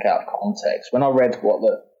 I think, out of context. When I read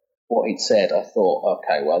what he'd said, I thought,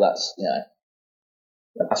 okay, well, that's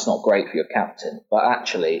not great for your captain. But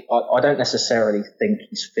actually, I don't necessarily think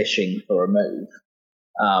he's fishing for a move.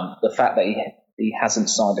 The fact that he hasn't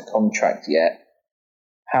signed a contract yet,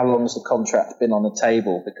 how long has the contract been on the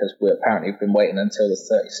table? Because we apparently have been waiting until the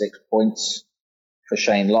 36 points for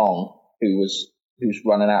Shane Long, who's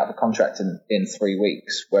running out of a contract in 3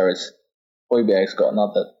 weeks, whereas Højbjerg's got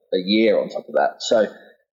a year on top of that. So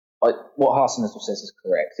what Hasenhüttl says is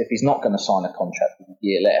correct. If he's not going to sign a contract with a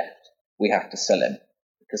year left, we have to sell him,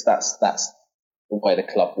 because that's the way the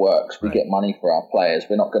club works. We get money for our players.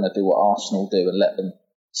 We're not going to do what Arsenal do and let them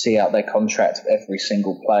see out their contract of every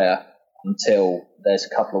single player until there's a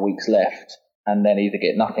couple of weeks left, and then either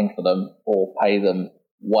get nothing for them or pay them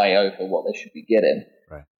way over what they should be getting.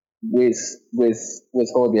 Right. With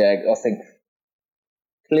Højbjerg, I think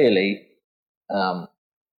clearly, I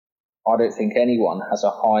don't think anyone has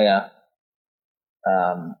a higher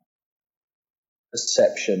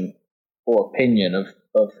perception or opinion of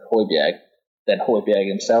Højbjerg than Højbjerg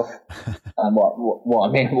himself. And what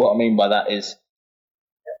I mean by that is,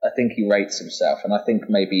 I think he rates himself, and I think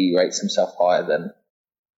maybe he rates himself higher than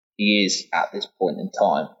he is at this point in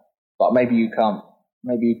time. But maybe you can't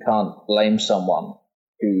blame someone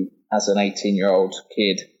who, as an 18-year-old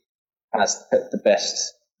kid, has the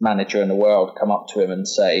best manager in the world come up to him and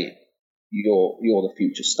say, you're the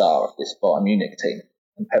future star of this Bayern Munich team.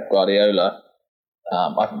 And Pep Guardiola,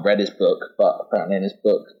 I haven't read his book, but apparently in his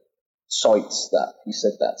book cites that he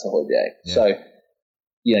said that to Højbjerg. Yeah. So,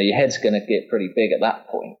 your head's going to get pretty big at that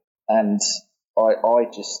point. And I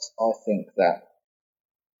think that,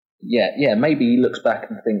 maybe he looks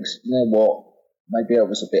back and thinks, you know what, maybe I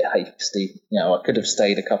was a bit hasty. I could have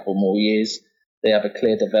stayed a couple more years. They have a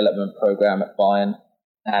clear development program at Bayern,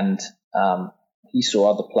 and he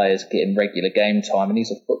saw other players getting regular game time, and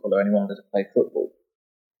he's a footballer and he wanted to play football.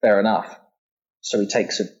 Fair enough. So he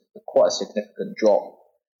takes quite a significant drop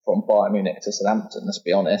from Bayern Munich to Southampton, let's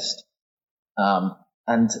be honest.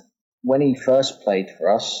 And when he first played for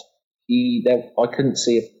us, I couldn't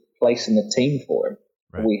see a place in the team for him.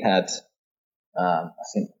 Right. We had, I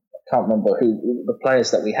can't remember who the players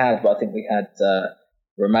that we had, but I think we had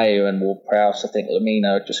Romeo and Ward-Prowse. I think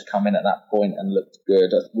Lamina had just come in at that point and looked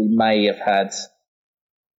good. We may have had,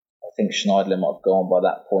 I think Schneiderlin might have gone by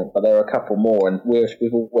that point, but there are a couple more, and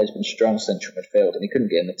we've always been strong central midfield, and he couldn't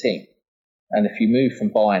get in the team. And if you move from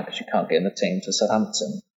Bayern because you can't get in the team to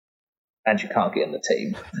Southampton, and you can't get in the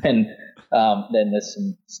team, then there's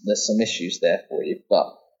some issues there for you.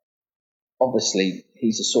 But obviously,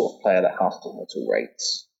 he's the sort of player that Hasenhüttl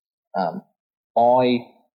rates. My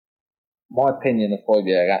opinion of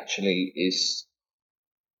Højbjerg actually is,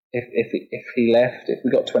 if he left, if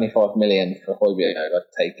we got 25 million for Højbjerg,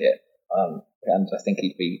 I'd take it. And I think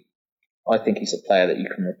he's a player that you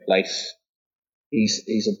can replace.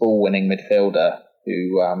 He's a ball-winning midfielder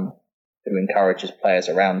who encourages players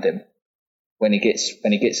around him. When he gets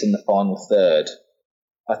in the final third,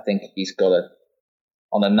 I think he's got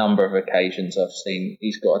on a number of occasions I've seen,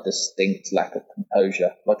 he's got a distinct lack of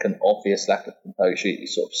composure, like an obvious lack of composure. He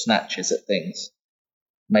sort of snatches at things.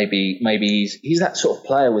 Maybe he's that sort of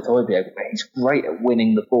player with Højbjerg. He's great at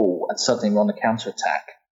winning the ball and suddenly we're on a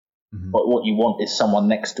counter-attack. Mm-hmm. But what you want is someone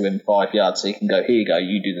next to him 5 yards so he can go, here you go,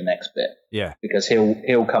 you do the next bit. Yeah. Because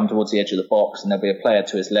he'll come towards the edge of the box and there'll be a player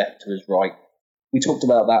to his left, to his right. We talked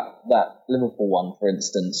about that Liverpool one, for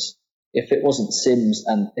instance. If it wasn't Sims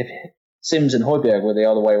and Højbjerg were the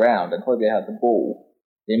other way around and Højbjerg had the ball,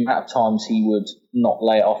 the amount of times he would not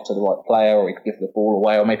lay it off to the right player, or he'd give the ball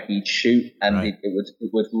away, or maybe he'd shoot and right. it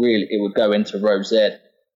would go into row Z.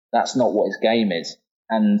 That's not what his game is.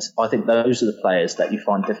 And I think those are the players that you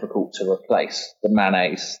find difficult to replace. The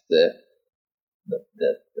Manes, the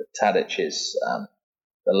Tadic's,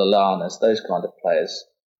 the Lallanas, those kind of players.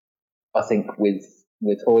 I think with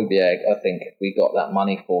Højbjerg, I think if we got that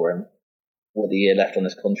money for him with a year left on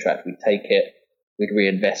his contract, we'd take it, we'd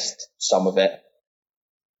reinvest some of it,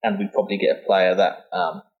 and we'd probably get a player that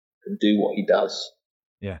can do what he does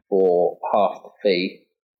for half the fee.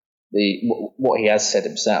 What he has said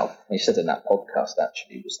himself, he said in that podcast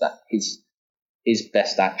actually, was that his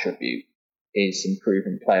best attribute is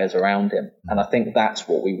improving players around him. And I think that's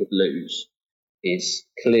what we would lose, is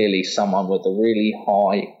clearly someone with a really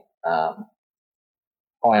high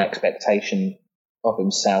expectation of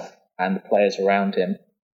himself and the players around him,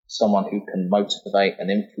 someone who can motivate and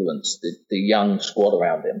influence the young squad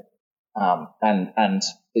around him, and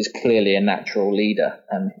is clearly a natural leader.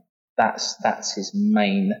 And that's his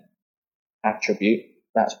main attribute.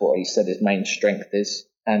 That's what he said his main strength is.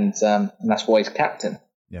 And that's why he's captain.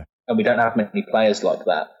 Yeah. And we don't have many players like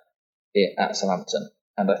that at Southampton.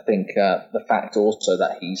 And I think the fact also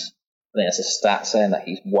that I think there's a stat saying that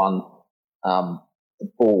he's won the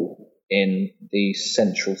ball in the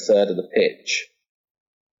central third of the pitch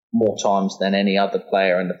more times than any other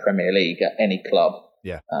player in the Premier League at any club.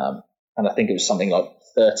 Yeah. And I think it was something like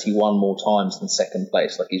 31 more times than second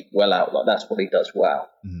place. Like, he's well out. Like, that's what he does well.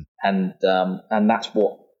 Mm-hmm. And that's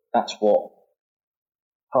what Hasenhüttl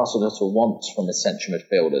wants from his central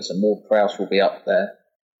midfielders. And Ward-Prowse will be up there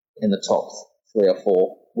in the top 3 or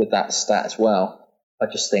 4 with that stat as well. I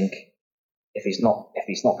just think if he's not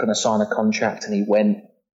going to sign a contract and he went,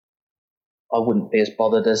 I wouldn't be as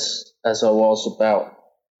bothered as I was about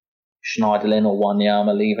Schneiderlin or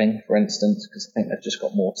Wanyama leaving, for instance, because I think they've just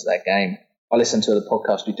got more to their game. I listened to the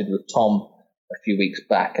podcast we did with Tom a few weeks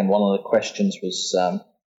back, and one of the questions was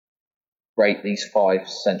rate these 5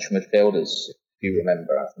 central midfielders. If you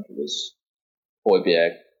remember, I think it was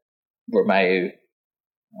Højbjerg, Romeu,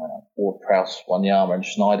 Ward-Prowse, Wanyama, and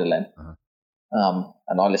Schneiderlin. Uh-huh.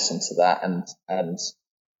 And I listened to that, and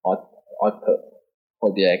I put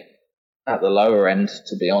Højbjerg at the lower end,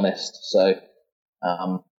 to be honest.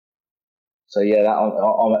 So yeah,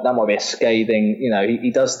 that might be a scathing. You know,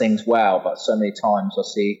 he does things well, but so many times I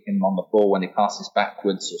see him on the ball when he passes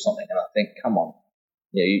backwards or something, and I think, come on,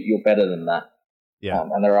 you're better than that. Yeah.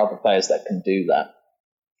 And there are other players that can do that.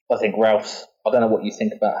 I think Ralph's. I don't know what you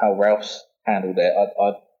think about how Ralph's handled it.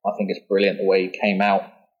 I think it's brilliant the way he came out,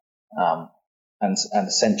 and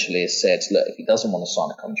essentially has said, look, if he doesn't want to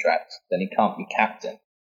sign a contract, then he can't be captain,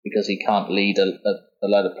 because he can't lead a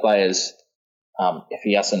load of players if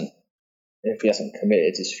he hasn't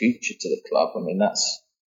committed his future to the club. I mean, that's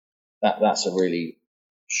a really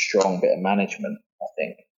strong bit of management, I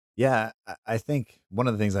think. Yeah, I think one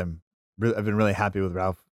of the things I've been really happy with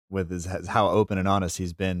Ralph with is how open and honest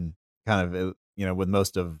he's been, kind of, with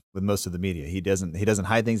most of the media. He doesn't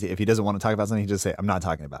hide things. If he doesn't want to talk about something, he just say, I'm not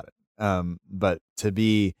talking about it. But to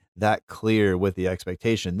be that clear with the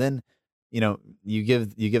expectation, then you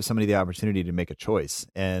give somebody the opportunity to make a choice.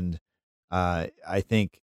 And I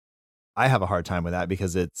think I have a hard time with that,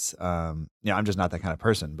 because it's I'm just not that kind of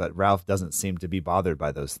person. But Ralph doesn't seem to be bothered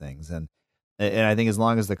by those things, and I think as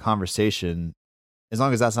long as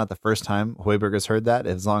that's not the first time Højbjerg has heard that,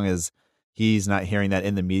 as long as he's not hearing that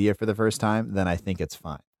in the media for the first time, then I think it's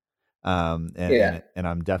fine. And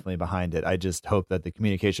I'm definitely behind it. I just hope that the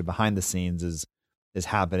communication behind the scenes is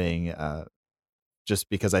happening, just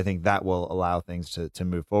because I think that will allow things to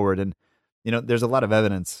move forward. And there's a lot of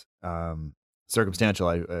evidence, circumstantial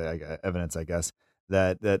evidence, I guess,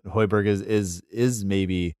 that Højbjerg is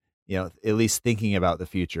maybe at least thinking about the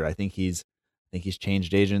future. I think he's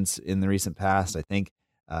changed agents in the recent past. I think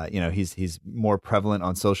he's more prevalent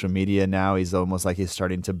on social media now. He's almost like he's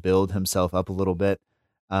starting to build himself up a little bit.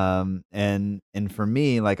 And for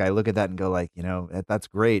me, like, I look at that and go, like, that's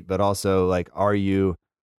great, but also, like, are you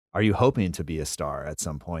hoping to be a star at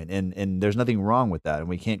some point? And there's nothing wrong with that, and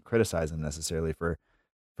we can't criticize him necessarily for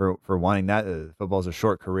wanting that. Football's a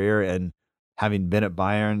short career, and having been at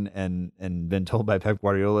Bayern and been told by Pep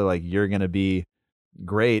Guardiola, like, you're going to be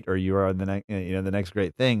great, or you are the next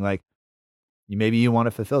great thing, like, maybe you want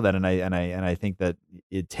to fulfill that. And I think that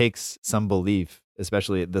it takes some belief,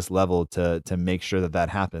 especially at this level, to make sure that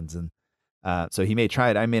happens. And so he may try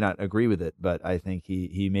it. I may not agree with it, but I think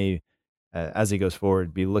he may, as he goes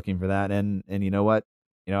forward, be looking for that. And you know what,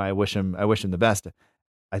 I wish him the best.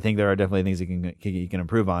 I think there are definitely things he can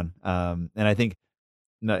improve on. And I think,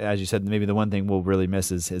 as you said, maybe the one thing we'll really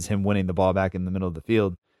miss is him winning the ball back in the middle of the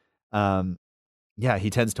field. Yeah, he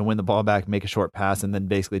tends to win the ball back, make a short pass, and then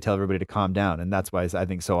basically tell everybody to calm down. And that's why I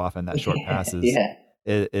think so often that short passes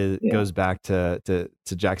goes back to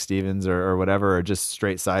Jack Stevens or whatever, or just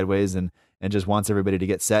straight sideways, and just wants everybody to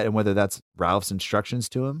get set. And whether that's Ralph's instructions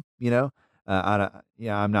to him,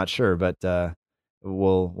 I'm not sure, but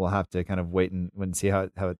we'll have to kind of wait and see how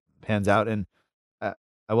it pans out. And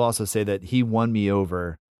I will also say that he won me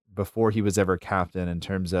over before he was ever captain in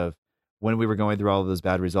terms of when we were going through all of those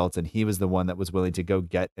bad results, and he was the one that was willing to go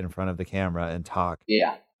get in front of the camera and talk.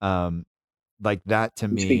 Yeah. Like that to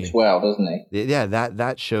me. He speaks well, doesn't he? Yeah,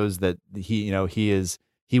 that shows that he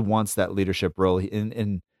wants that leadership role.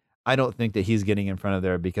 And I don't think that he's getting in front of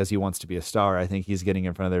there because he wants to be a star. I think he's getting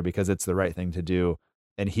in front of there because it's the right thing to do,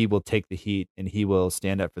 and he will take the heat and he will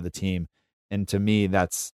stand up for the team. And to me,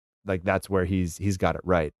 that's where he's got it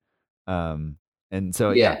right. And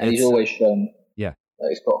so and he's always shown that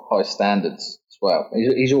he's got high standards as well.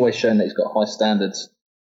 He's always shown that he's got high standards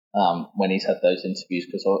when he's had those interviews,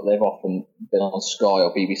 because they've often been on Sky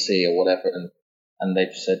or BBC or whatever, and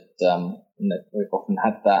they've said we've often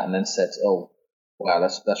had that and then said, oh wow,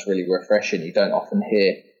 that's really refreshing. You don't often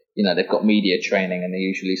hear, they've got media training and they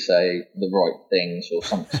usually say the right things or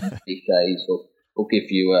some cliches or give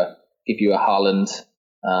you a Haaland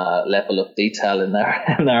level of detail in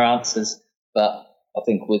their answers. But I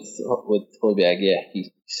think with Højbjerg,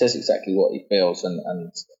 he says exactly what he feels, and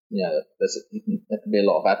there can be a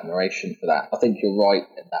lot of admiration for that. I think you're right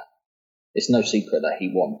in that it's no secret that he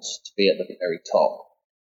wants to be at the very top.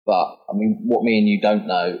 But I mean, what me and you don't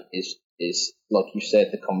know is like you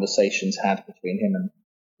said, the conversations had between him and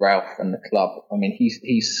Ralph and the club. I mean,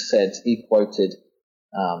 he quoted,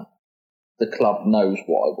 the club knows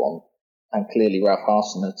what I want, and clearly Ralph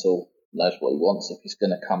Hasenhüttl knows what he wants if he's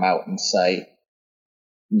going to come out and say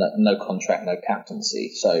no contract, no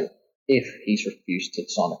captaincy. So if he's refused to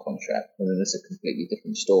sign a contract, then there's a completely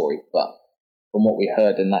different story. But from what we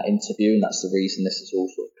heard in that interview, and that's the reason this has all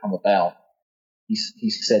sort of come about, he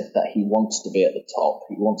said that he wants to be at the top.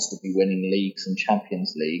 He wants to be winning leagues and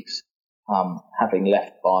Champions Leagues, having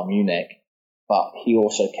left Bayern Munich. But he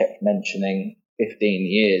also kept mentioning 15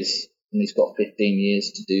 years, and he's got 15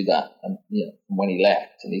 years to do that. And from when he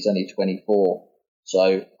left, and he's only 24. So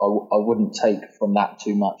I wouldn't take from that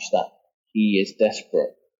too much that he is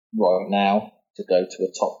desperate right now to go to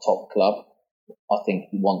a top club. I think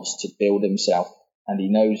he wants to build himself, and he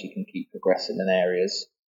knows he can keep progressing in areas.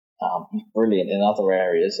 He's brilliant in other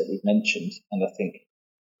areas that we've mentioned, and I think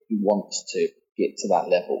he wants to get to that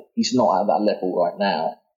level. He's not at that level right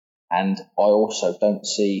now, and I also don't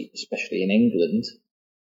see, especially in England,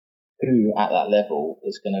 who at that level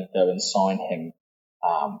is going to go and sign him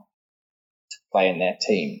to play in their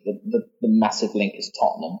team. The massive link is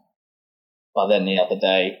Tottenham, but then the other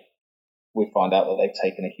day we find out that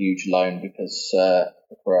they've taken a huge loan because the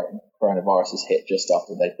coronavirus has hit just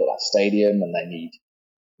after they've got that stadium, and they need,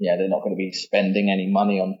 they're not going to be spending any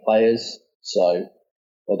money on players. So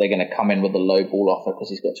they're going to come in with a low ball offer because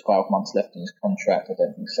he's got 12 months left in his contract. I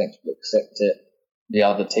don't think Saints will accept it. The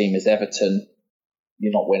other team is Everton.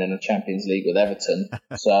 You're not winning a Champions League with Everton.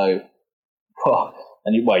 So,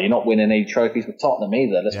 you're not winning any trophies with Tottenham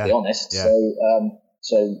either, let's be honest. Yeah.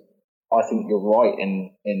 So I think you're right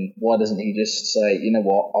in why doesn't he just say, you know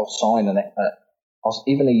what, I'll sign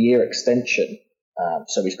even a year extension.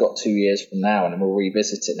 So he's got 2 years from now, and then we'll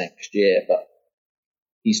revisit it next year. But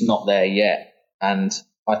he's not there yet. And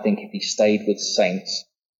I think if he stayed with Saints,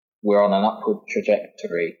 we're on an upward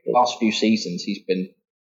trajectory. The last few seasons, he's been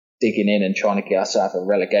digging in and trying to get us out of a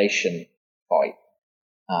relegation fight.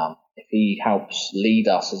 If he helps lead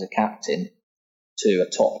us as a captain to a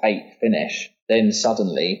top 8 finish, then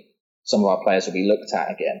suddenly some of our players will be looked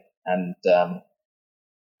at again. And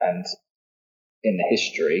in the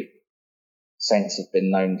history, Saints have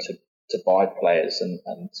been known to buy players and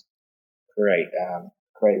create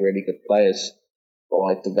really good players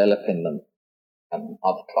by developing them, and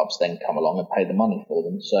other clubs then come along and pay the money for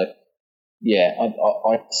them. So, yeah,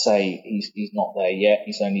 I'd say he's not there yet.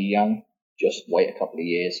 He's only young. Just wait a couple of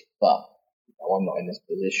years. But I'm not in this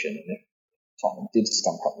position, and if Tottenham did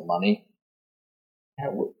stump up the money,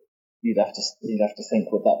 you'd have to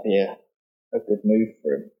think, would that be a good move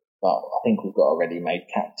for him? But I think we've got a ready-made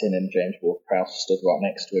captain in James Ward-Prowse stood right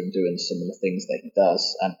next to him doing some of the things that he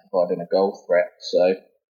does and providing a goal threat. So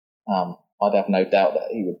I'd have no doubt that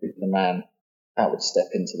he would be the man that would step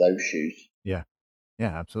into those shoes. Yeah,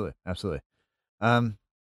 absolutely. And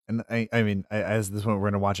I mean, as this one, we're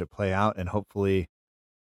going to watch it play out, and hopefully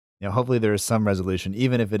there is some resolution,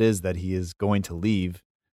 even if it is that he is going to leave.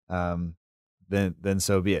 Then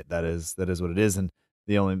so be it. That is what it is. And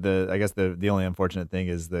the only unfortunate thing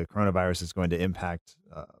is the coronavirus is going to impact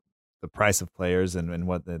the price of players and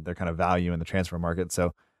what their kind of value in the transfer market.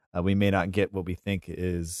 So we may not get what we think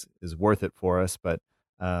is worth it for us, but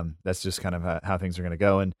that's just kind of how things are going to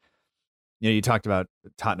go. And you talked about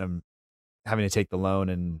Tottenham having to take the loan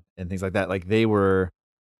and things like that. Like they were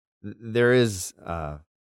there is,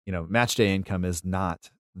 match day income is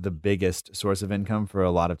not the biggest source of income for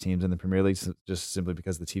a lot of teams in the Premier League, just simply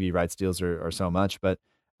because the TV rights deals are so much. But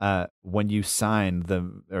when you sign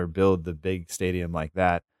or build the big stadium like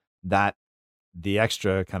that the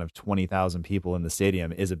extra kind of 20,000 people in the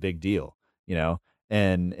stadium is a big deal,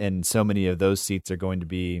 and so many of those seats are going to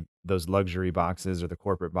be those luxury boxes or the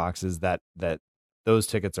corporate boxes that those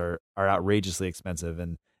tickets are outrageously expensive,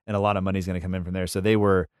 and a lot of money is going to come in from there. So they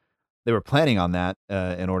were planning on that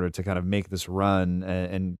in order to kind of make this run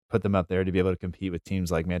and put them up there to be able to compete with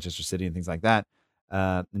teams like Manchester City and things like that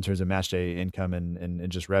in terms of match day income and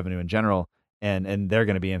just revenue in general. And they're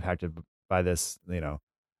going to be impacted by this, in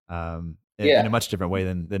a much different way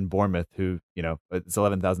than Bournemouth, who, it's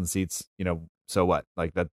 11,000 seats, so what?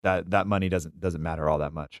 Like that money doesn't matter all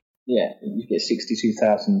that much. Yeah, you get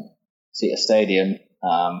 62,000 seat a stadium,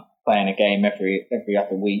 playing a game every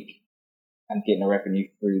other week and getting a revenue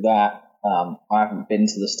through that. I haven't been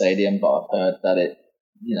to the stadium, but I've heard that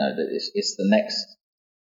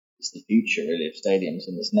it's the future really of stadiums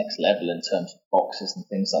and this next level in terms of boxes and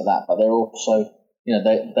things like that. But they're also, they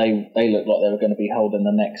look like they were going to be holding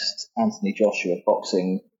the next Anthony Joshua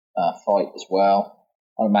boxing fight as well.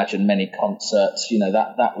 I imagine many concerts,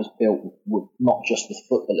 that was built not just with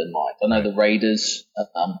football in mind. I know the Raiders,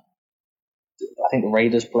 I think the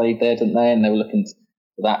Raiders played there, didn't they? And they were looking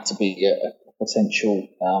for that to be a potential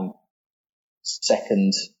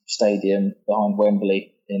second stadium behind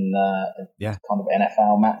Wembley in kind of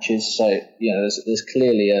NFL matches. So, there's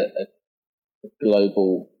clearly a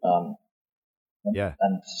global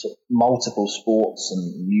and sort of multiple sports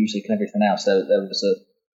and music and everything else. There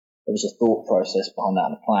was a thought process behind that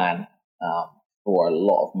and a plan for a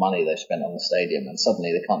lot of money they've spent on the stadium, and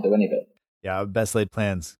suddenly they can't do any of it. Yeah, best laid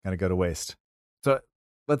plans kind of go to waste. So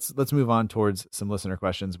let's move on towards some listener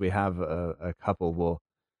questions. We have a couple.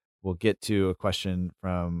 We'll get to a question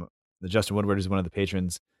from Justin Woodward, who's one of the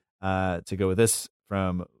patrons, to go with this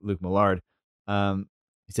from Luke Millard.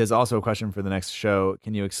 He says, also a question for the next show.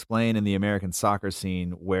 Can you explain in the American soccer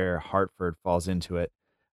scene where Hartford falls into it?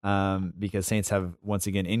 Because Saints have once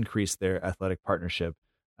again increased their athletic partnership,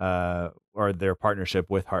 or their partnership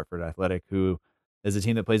with Hartford Athletic, who is a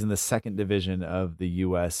team that plays in the second division of the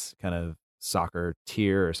U.S. kind of soccer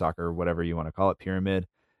tier or soccer, whatever you want to call it, pyramid.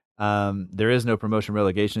 There is no promotion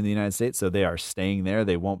relegation in the United States, so they are staying there.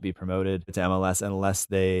 They won't be promoted to MLS unless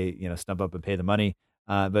they, stump up and pay the money.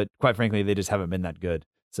 But quite frankly, they just haven't been that good.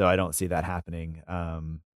 So I don't see that happening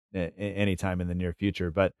anytime in the near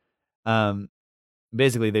future. But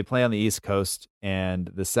basically, they play on the East Coast, and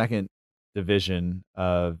the second division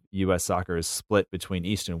of U.S. soccer is split between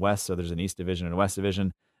East and West. So there's an East Division and a West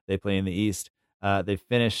Division. They play in the East. They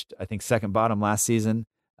finished, I think, second bottom last season.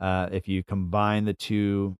 If you combine the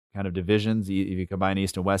two kind of divisions, if you combine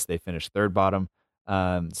East and West, they finished third bottom.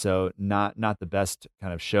 So not the best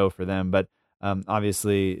kind of show for them. But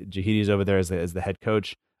obviously, Jahidi's over there as the head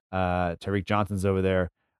coach. Tariq Johnson's over there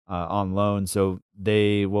on loan. So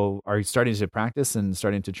they are starting to practice and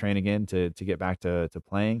starting to train again to get back to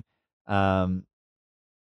playing. But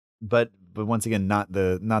once again, not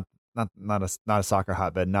a soccer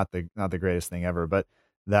hotbed, not the greatest thing ever. But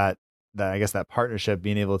that I guess that partnership,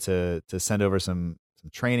 being able to send over some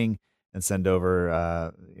training and send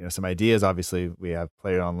over some ideas. Obviously, we have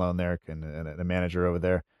player on loan there and a manager over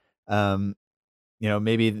there.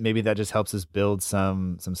 Maybe that just helps us build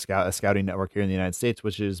a scouting network here in the United States,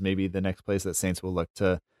 which is maybe the next place that Saints will look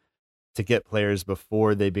to get players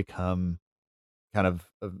before they become kind of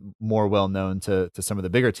more well known to some of the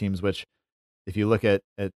bigger teams. Which, if you look at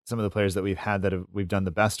some of the players that we've had we've done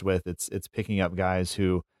the best with, it's picking up guys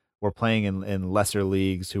who were playing in lesser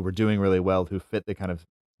leagues, who were doing really well, who fit the kind of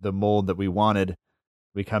the mold that we wanted.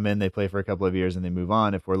 We come in, they play for a couple of years, and they move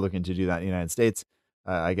on. If we're looking to do that in the United States,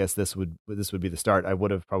 I guess this would be the start. I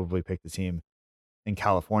would have probably picked the team in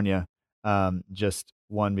California, just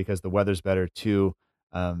one, because the weather's better, two,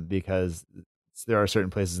 because there are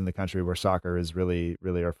certain places in the country where soccer is really,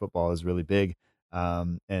 or football is really big,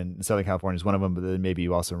 and Southern California is one of them. But then maybe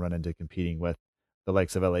you also run into competing with the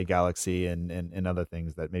likes of LA Galaxy and other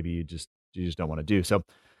things that maybe you just don't want to do. So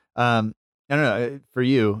I don't know, for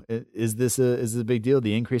you, is this a big deal,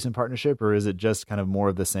 the increase in partnership, or is it just kind of more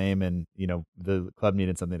of the same and the club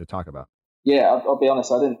needed something to talk about? Yeah, I'll be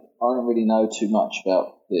honest, I didn't really know too much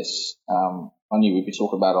about this. I knew we'd be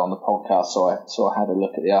talking about it on the podcast, so I had a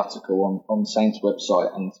look at the article on the Saints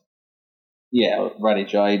website, and yeah, Radhi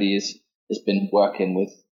Jaidi has been working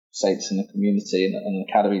with Saints in the community and the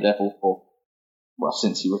academy level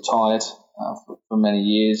since he retired for many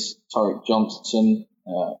years. Tariq Johnson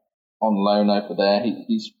on loan over there.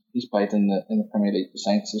 He's he's played in the Premier League for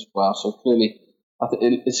Saints as well. So clearly,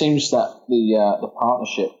 it seems that the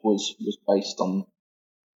partnership was based on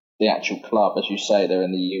the actual club, as you say. They're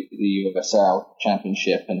in the USL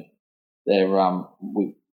Championship, and they're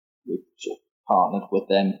we've sort of partnered with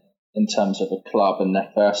them in terms of a club and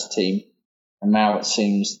their first team. And now it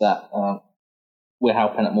seems that we're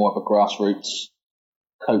helping at more of a grassroots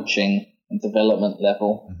coaching and development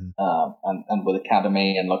level, and with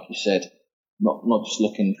academy, and like you said, not just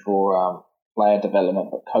looking for player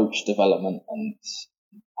development, but coach development, and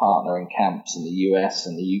partnering camps in the US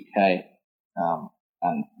and the UK,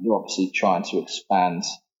 and you're obviously trying to expand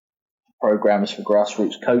programs for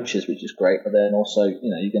grassroots coaches, which is great. But then also,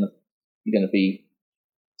 you're going to be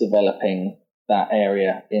developing that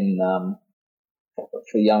area in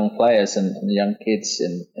for young players and young kids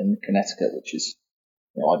in Connecticut, which is,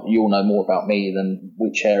 you'll know more about me than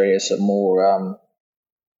which areas are more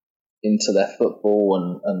into their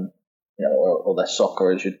football and or their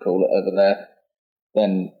soccer, as you'd call it over there,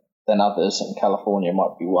 than others. And California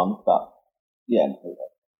might be one, but yeah,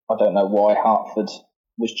 I don't know why Hartford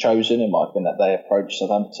was chosen. It might have been that they approached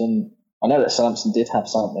Southampton. I know that Southampton did have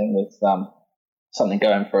something with something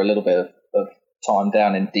going for a little bit of time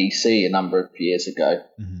down in DC a number of years ago.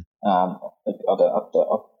 I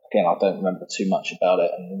don't remember too much about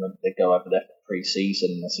it, and remember they go over there for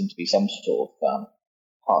pre-season. There seems to be some sort of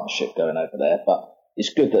partnership going over there, but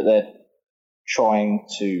it's good that they're trying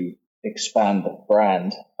to expand the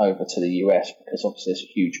brand over to the US, because obviously it's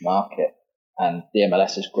a huge market and the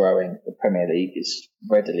MLS is growing. The Premier League is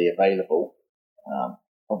readily available.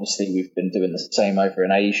 Obviously, we've been doing the same over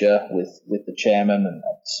in Asia with the chairman and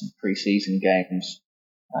some pre-season games.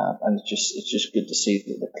 And it's just good to see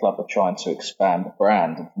that the club are trying to expand the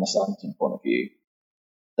brand. And from a Southampton point of view,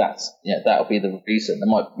 that'll be the reason.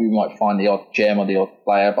 We might find the odd gem or the odd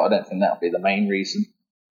player, but I don't think that'll be the main reason.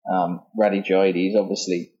 Radi Jaidi is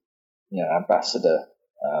obviously, ambassador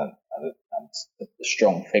and a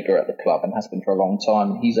strong figure at the club and has been for a long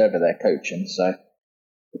time. He's over there coaching, so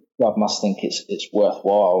the club must think it's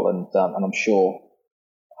worthwhile, and I'm sure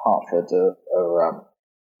Hartford are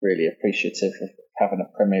really appreciative of having a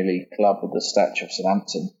Premier League club with the stature of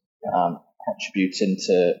Southampton contributing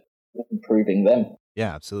to improving them.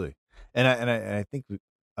 Yeah, absolutely. And I think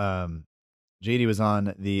JD was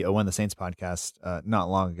on the When the Saints podcast not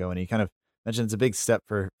long ago, and he kind of mentioned it's a big step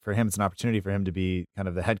for him. It's an opportunity for him to be kind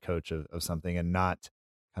of the head coach of something and not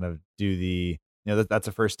kind of do the, that's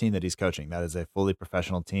the first team that he's coaching. That is a fully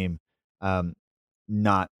professional team,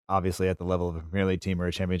 not obviously at the level of a Premier League team or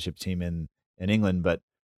a championship team in England, but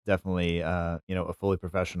definitely, a fully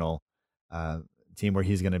professional team where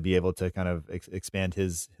he's going to be able to kind of expand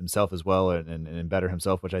himself as well and better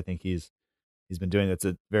himself, which I think he's been doing. That's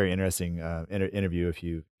a very interesting interview if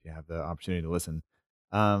you have the opportunity to listen.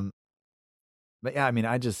 But yeah, I mean,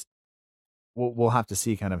 we'll have to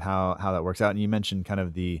see kind of how that works out. And you mentioned kind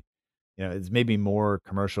of the, it's maybe more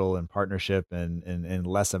commercial and partnership and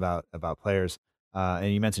less about players.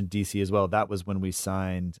 And you mentioned DC as well. That was when we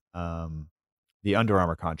signed the Under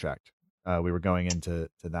Armour contract. We were going into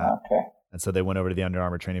that. Okay. And so they went over to the Under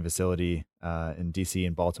Armour training facility in DC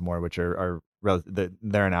and Baltimore, which are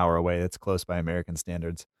they're an hour away. It's close by American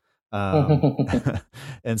standards. And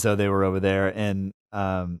so they were over there, and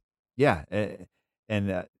the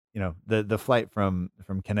flight from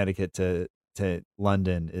Connecticut to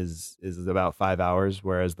London is about 5 hours,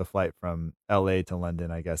 whereas the flight from LA to London,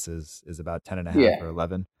 I guess, is about 10 and a half or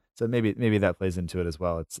 11. So maybe that plays into it as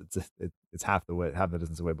well. It's half the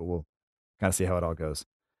distance away, but we'll kind of see how it all goes.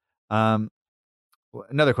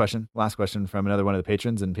 Another question, last question from another one of the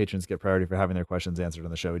patrons, and patrons get priority for having their questions answered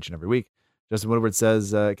on the show each and every week. Justin Woodward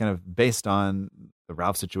says, kind of based on the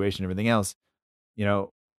Ralph situation and everything else,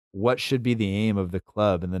 what should be the aim of the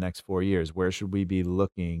club in the next 4 years? Where should we be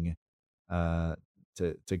looking to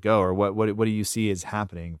go, or what do you see as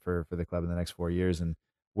happening for the club in the next 4 years, and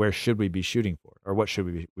where should we be shooting for, or what should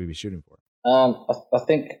we be shooting for? I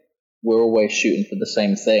think we're always shooting for the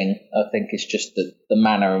same thing. I think it's just the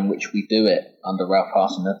manner in which we do it under Ralph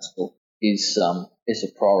Hasenhüttl is a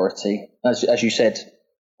priority. As you said,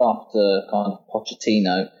 after kind of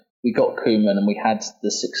Pochettino, we got Koeman and we had the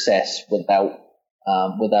success without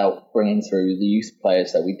bringing through the youth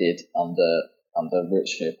players that we did under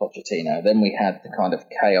Mauricio Pochettino. Then we had the kind of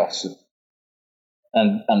chaos of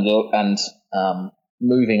and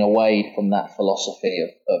moving away from that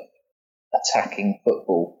philosophy of attacking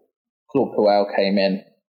football. Claude Puel came in,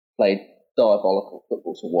 played diabolical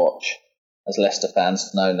football to watch, as Leicester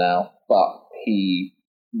fans know now. But he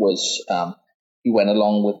went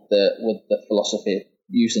along with the philosophy of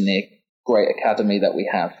using the great academy that we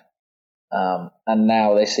have And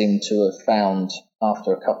now they seem to have found,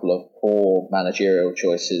 after a couple of poor managerial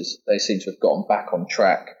choices, they seem to have gotten back on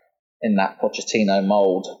track in that Pochettino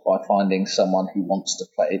mould by finding someone who wants to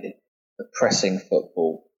play the pressing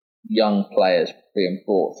football, young players being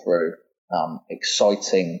brought through,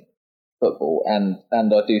 exciting football, and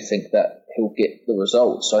I do think that he'll get the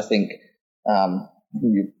results. So I think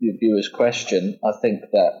your viewer's question, I think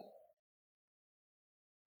that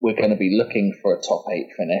we're going to be looking for a top 8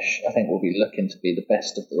 finish. I think we'll be looking to be the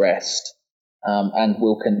best of the rest, and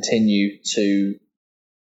we'll continue to,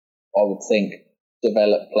 I would think,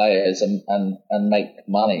 develop players and make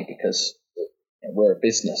money, because we're a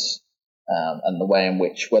business, and the way in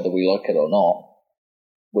which, whether we like it or not,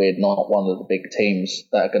 we're not one of the big teams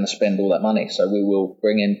that are going to spend all that money. So we will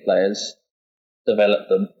bring in players, develop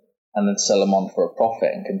them, and then sell them on for a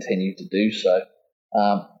profit and continue to do so.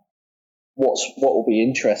 What will be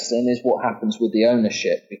interesting is what happens with the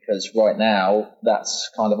ownership, because right now that's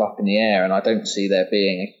kind of up in the air, and I don't see there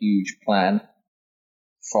being a huge plan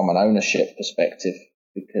from an ownership perspective,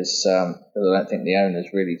 because I don't think the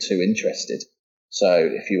owner's really too interested. So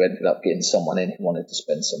if you ended up getting someone in who wanted to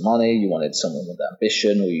spend some money, you wanted someone with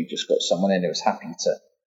ambition, or you just got someone in who was happy to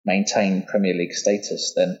maintain Premier League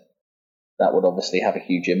status, then that would obviously have a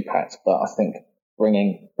huge impact. But I think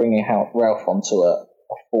bringing Ralph onto a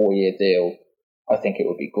 4-year deal, I think it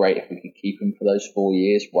would be great if we could keep him for those 4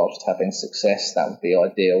 years whilst having success. That would be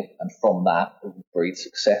ideal, and from that it would breed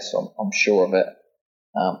success. I'm sure of it.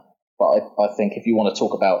 But I think if you want to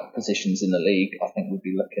talk about positions in the league, I think we'd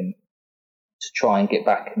be looking to try and get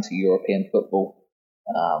back into European football.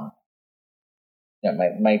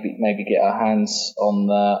 Maybe get our hands on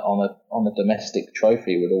a domestic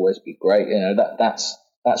trophy would always be great.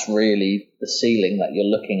 That's really the ceiling that you're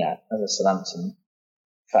looking at as a Southampton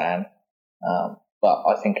fan. But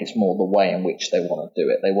I think it's more the way in which they want to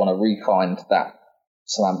do it. They want to re-find that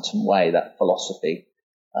Southampton way, that philosophy,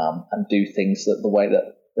 and do things the way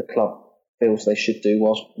that the club feels they should do,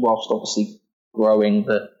 whilst obviously growing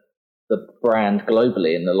the brand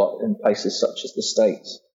globally in places such as the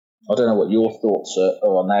States. I don't know what your thoughts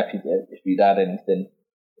are on that. If you'd add anything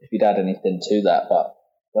to that, but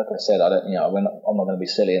like I said, I'm not going to be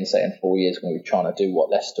silly and say in 4 years we're going to be trying to do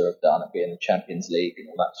what Leicester have done and be in the Champions League and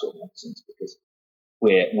all that sort of nonsense, because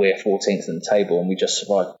we're 14th in the table and we just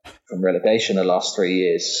survived from relegation the last 3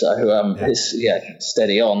 years. So it's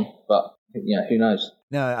steady on, but who knows?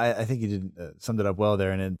 No, I think you did summed it up well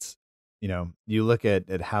there, and it's you look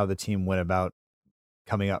at how the team went about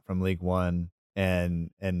coming up from League One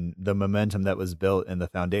and the momentum that was built and the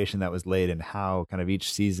foundation that was laid, and how kind of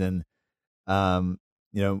each season kind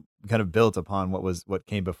of built upon what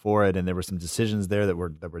came before it. And there were some decisions there that were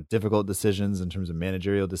difficult decisions in terms of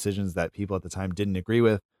managerial decisions that people at the time didn't agree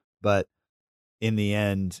with, but in the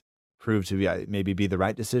end proved to be the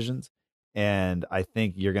right decisions. And I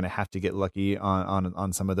think you're going to have to get lucky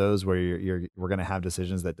on some of those where we're going to have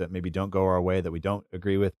decisions that maybe don't go our way, that we don't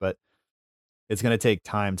agree with, but it's going to take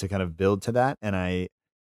time to kind of build to that. And I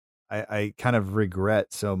kind of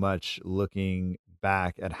regret so much looking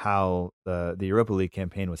back at how the Europa League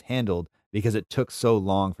campaign was handled, because it took so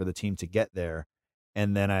long for the team to get there.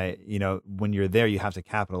 And then when you're there, you have to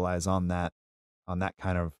capitalize on that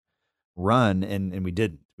kind of run. And we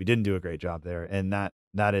didn't do a great job there. And that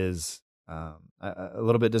is a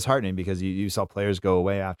little bit disheartening, because you saw players go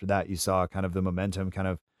away after that. You saw kind of the momentum kind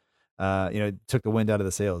of, took the wind out of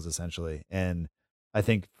the sails essentially. And I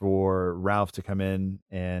think for Ralph to come in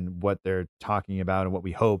and what they're talking about and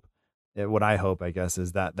what I hope, I guess,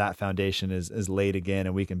 is that foundation is laid again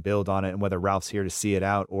and we can build on it. And whether Ralph's here to see it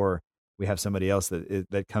out or we have somebody else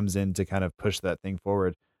that comes in to kind of push that thing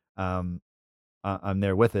forward, I'm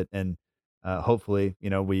there with it. And hopefully,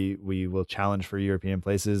 we will challenge for European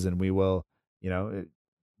places, and we will,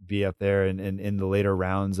 be up there in the later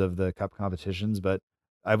rounds of the cup competitions. But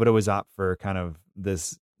I would always opt for kind of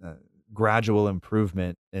this gradual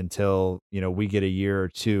improvement until, we get a year or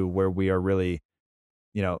two where we are really,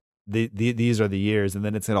 these are the years, and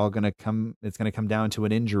then it's going to come down to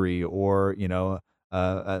an injury or,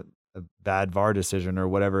 a bad VAR decision or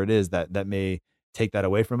whatever it is that may take that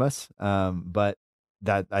away from us. But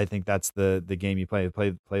that, I think that's the game you play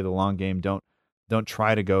the long game. Don't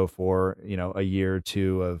try to go for, a year or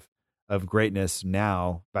two of greatness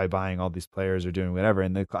now by buying all these players or doing whatever.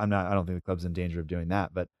 And I don't think the club's in danger of doing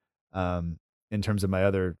that. But in terms of my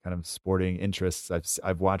other kind of sporting interests,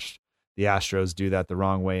 I've watched the Astros do that the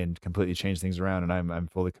wrong way and completely change things around, and I'm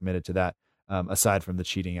fully committed to that. Aside from the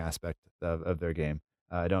cheating aspect of their game,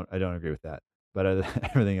 I don't agree with that. But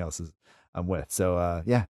everything else I'm with. So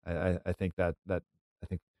I think that I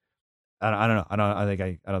think I don't know. I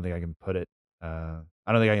don't think I can put it. I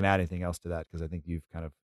don't think I can add anything else to that because I think you've kind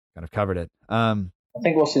of covered it. I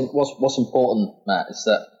think what's important, Matt, is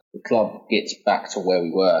that the club gets back to where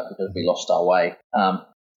we were because we lost our way,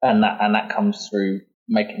 and that comes through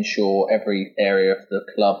making sure every area of the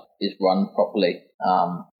club is run properly,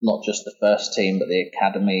 not just the first team, but the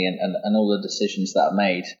academy and all the decisions that are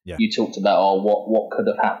made. Yeah. You talked about, what could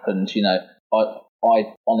have happened. You know,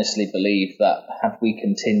 I honestly believe that had we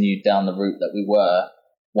continued down the route that we were,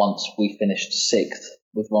 once we finished 6th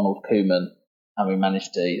with Ronald Koeman, and we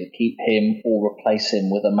managed to keep him or replace him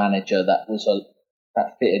with a manager that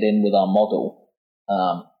fitted in with our model,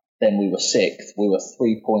 then we were 6th. We were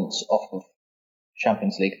 3 points off of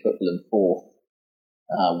Champions League football and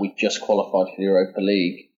 4th. We just qualified for the Europa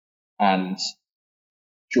League, and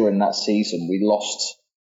during that season we lost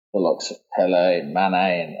the likes of Pele and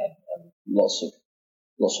Mane and lots of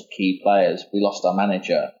key players. We lost our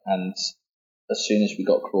manager, and as soon as we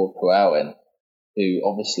got Claude Puel in, who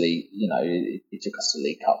obviously, you know, he took us to the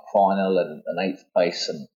League Cup final and an 8th place,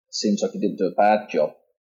 and it seems like he didn't do a bad job,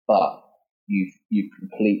 but you've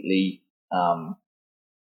completely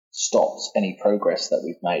stopped any progress that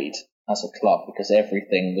we've made as a club, because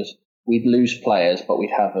everything was, we'd lose players, but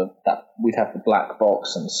we'd have the black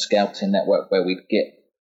box and scouting network where we'd get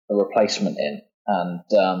a replacement in, and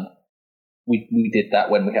we did that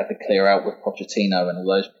when we had to clear out with Pochettino and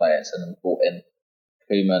all those players, and then brought in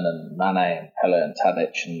Koeman and Mane and Pele and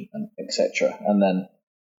Tadic and etc. And then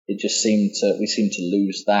it just we seemed to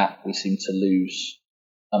lose that. We seemed to lose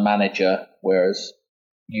a manager, whereas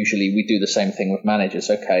usually we do the same thing with managers.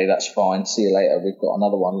 Okay, that's fine. See you later. We've got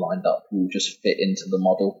another one lined up. We'll just fit into the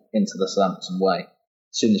model, into the Southampton way.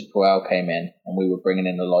 As soon as Puel came in and we were bringing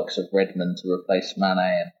in the likes of Redmond to replace Mane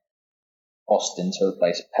and Austin to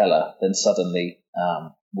replace Pella, then suddenly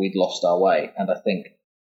we'd lost our way. And I think,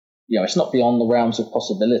 you know, it's not beyond the realms of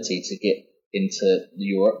possibility to get into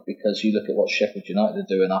Europe, because you look at what Sheffield United are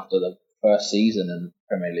doing after the first season in the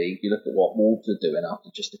Premier League, you look at what Wolves are doing after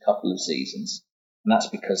just a couple of seasons, and that's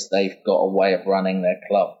because they've got a way of running their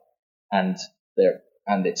club, and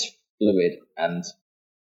it's fluid and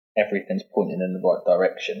everything's pointing in the right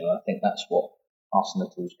direction. And I think that's what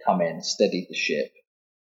Arsenal has come in, steadied the ship.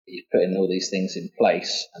 He's putting all these things in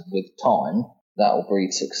place, and with time, that will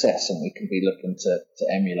breed success, and we can be looking to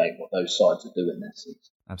emulate what those sides are doing this season.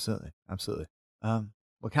 Absolutely.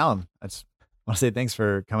 Well, Callum, I just want to say thanks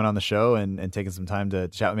for coming on the show and taking some time to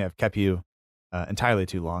chat with me. I've kept you entirely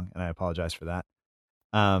too long, and I apologize for that.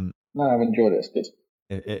 No, I've enjoyed it. It's good.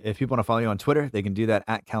 If people want to follow you on Twitter, they can do that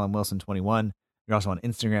at CallumWilson21. You're also on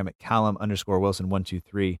Instagram at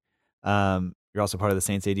Callum_Wilson123. You're also part of the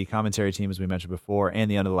Saints AD commentary team, as we mentioned before, and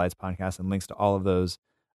the Under the Lights podcast, and links to all of those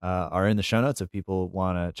are in the show notes if people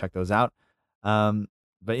want to check those out.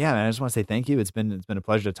 But yeah, man, I just want to say thank you. It's been a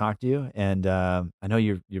pleasure to talk to you, and I know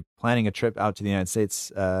you're planning a trip out to the United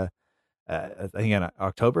States. I think in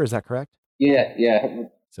October. Is that correct? Yeah.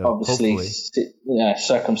 So obviously,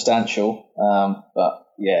 circumstantial. But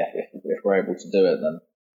yeah, if we're able to do it,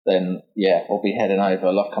 then yeah, we'll be heading over.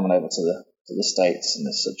 I love coming over to the States, and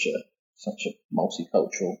it's such a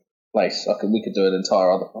multicultural place. We could do an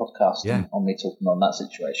entire other podcast on me talking on that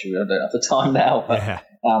situation. We don't have the time now, but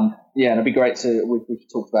and it'd be great to. We've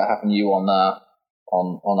talked about having you on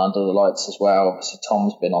Under the Lights as well. Obviously,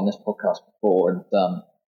 Tom's been on this podcast before,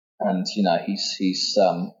 and you know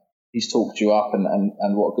he's talked you up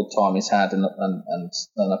and what a good time he's had, and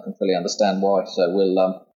I can fully understand why. So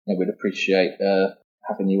we'd appreciate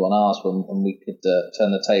having you on ours when we could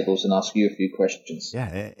turn the tables and ask you a few questions.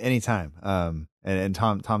 Yeah, anytime. And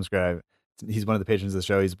Tom's great. He's one of the patrons of the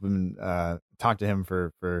show. He's been talked to him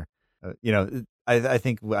for I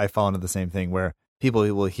think I fall into the same thing where people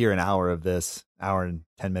will hear an hour and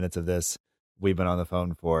 10 minutes of this. We've been on the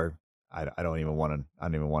phone for I don't even want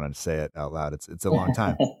to say it out loud. It's a long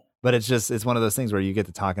time, but it's one of those things where you get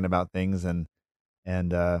to talking about things and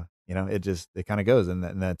it kind of goes, and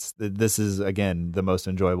this is again the most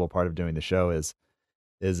enjoyable part of doing the show is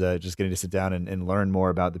just getting to sit down and learn more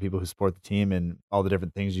about the people who support the team and all the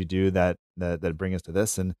different things you do that bring us to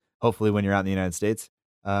this. And hopefully when you're out in the United States,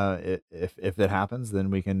 if that happens,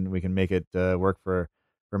 then we can make it work for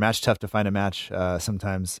a match. Tough to find a match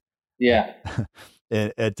sometimes. Yeah.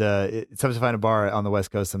 It's tough to find a bar on the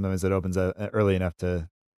West Coast. Sometimes it opens early enough to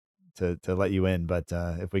let you in. But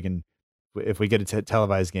if we get a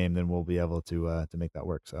televised game, then we'll be able to make that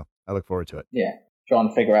work. So I look forward to it. Yeah. Try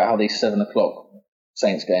and figure out how these 7 o'clock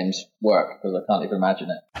Saints games work, because I can't even imagine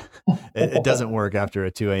it. It doesn't work after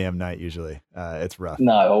a 2 a.m. night usually. It's rough.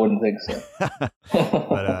 No, I wouldn't think so.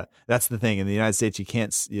 But that's the thing. In the United States, you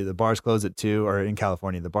can't. The bars close at 2, or in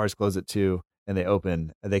California, the bars close at 2, and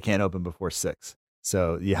they can't open before 6.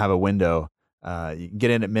 So you have a window. You can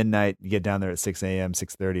get in at midnight. You get down there at 6 a.m.,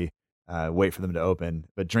 6:30. Wait for them to open.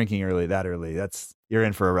 But drinking early, you're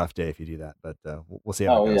in for a rough day if you do that. But we'll see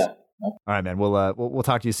how it goes. Yeah. All right, man. We'll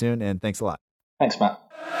talk to you soon, and thanks a lot. Thanks, Matt.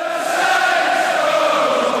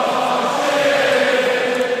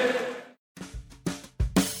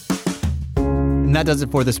 And that does it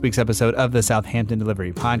for this week's episode of the Southampton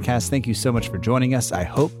Delivery Podcast. Thank you so much for joining us. I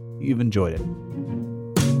hope you've enjoyed it.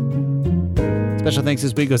 Special thanks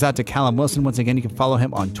this week goes out to Callum Wilson. Once again, you can follow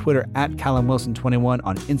him on Twitter at CallumWilson21,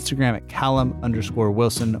 on Instagram at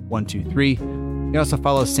Callum_Wilson123. You can also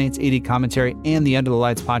follow Saints AD Commentary and the Under the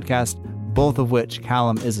Lights podcast, both of which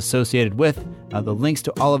Callum is associated with. The links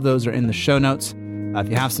to all of those are in the show notes. If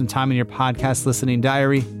you have some time in your podcast listening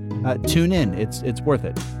diary, tune in. It's worth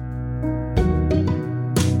it.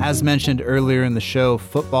 As mentioned earlier in the show,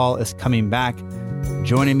 football is coming back.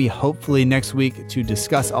 Joining me hopefully next week to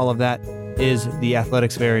discuss all of that is the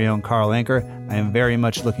Athletics' very own Carl Anker. I am very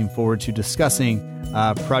much looking forward to discussing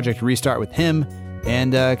Project Restart with him,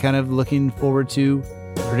 and kind of looking forward to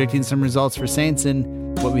predicting some results for Saints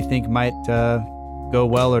and what we think might go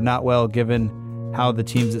well or not well, given how the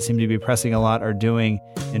teams that seem to be pressing a lot are doing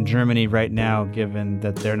in Germany right now, given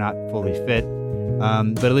that they're not fully fit.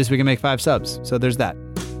 But at least we can make 5 subs. So there's that.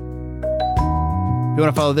 If you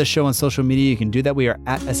want to follow this show on social media, you can do that. We are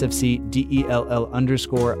at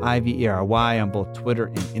SFCDELL_IVERY on both Twitter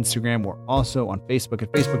and Instagram. We're also on Facebook at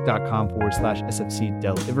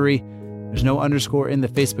facebook.com/SFCDelivery. There's no underscore in the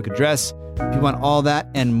Facebook address. If you want all that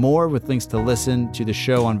and more, with links to listen to the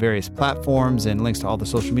show on various platforms and links to all the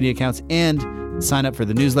social media accounts and sign up for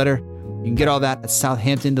the newsletter, you can get all that at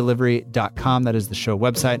SouthamptonDelivery.com. That is the show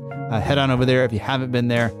website. Head on over there if you haven't been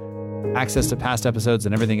there. Access to past episodes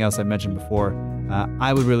and everything else I mentioned before.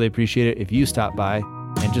 I would really appreciate it if you stopped by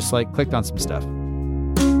and just clicked on some stuff.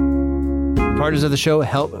 Partners of the show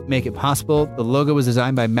help make it possible. The logo was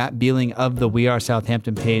designed by Matt Beeling of the We Are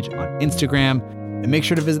Southampton page on Instagram. And make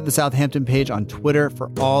sure to visit the Southampton page on Twitter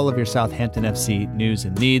for all of your Southampton FC news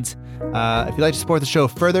and needs. If you'd like to support the show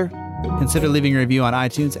further, consider leaving a review on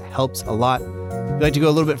iTunes. It helps a lot. If you'd like to go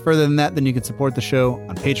a little bit further than that, then you can support the show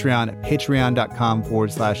on Patreon at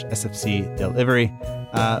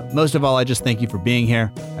patreon.com/SFCDelivery. Most of all, I just thank you for being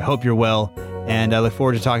here. I hope you're well, and I look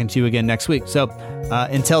forward to talking to you again next week. So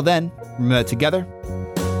until then, remember that together,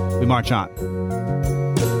 we march on.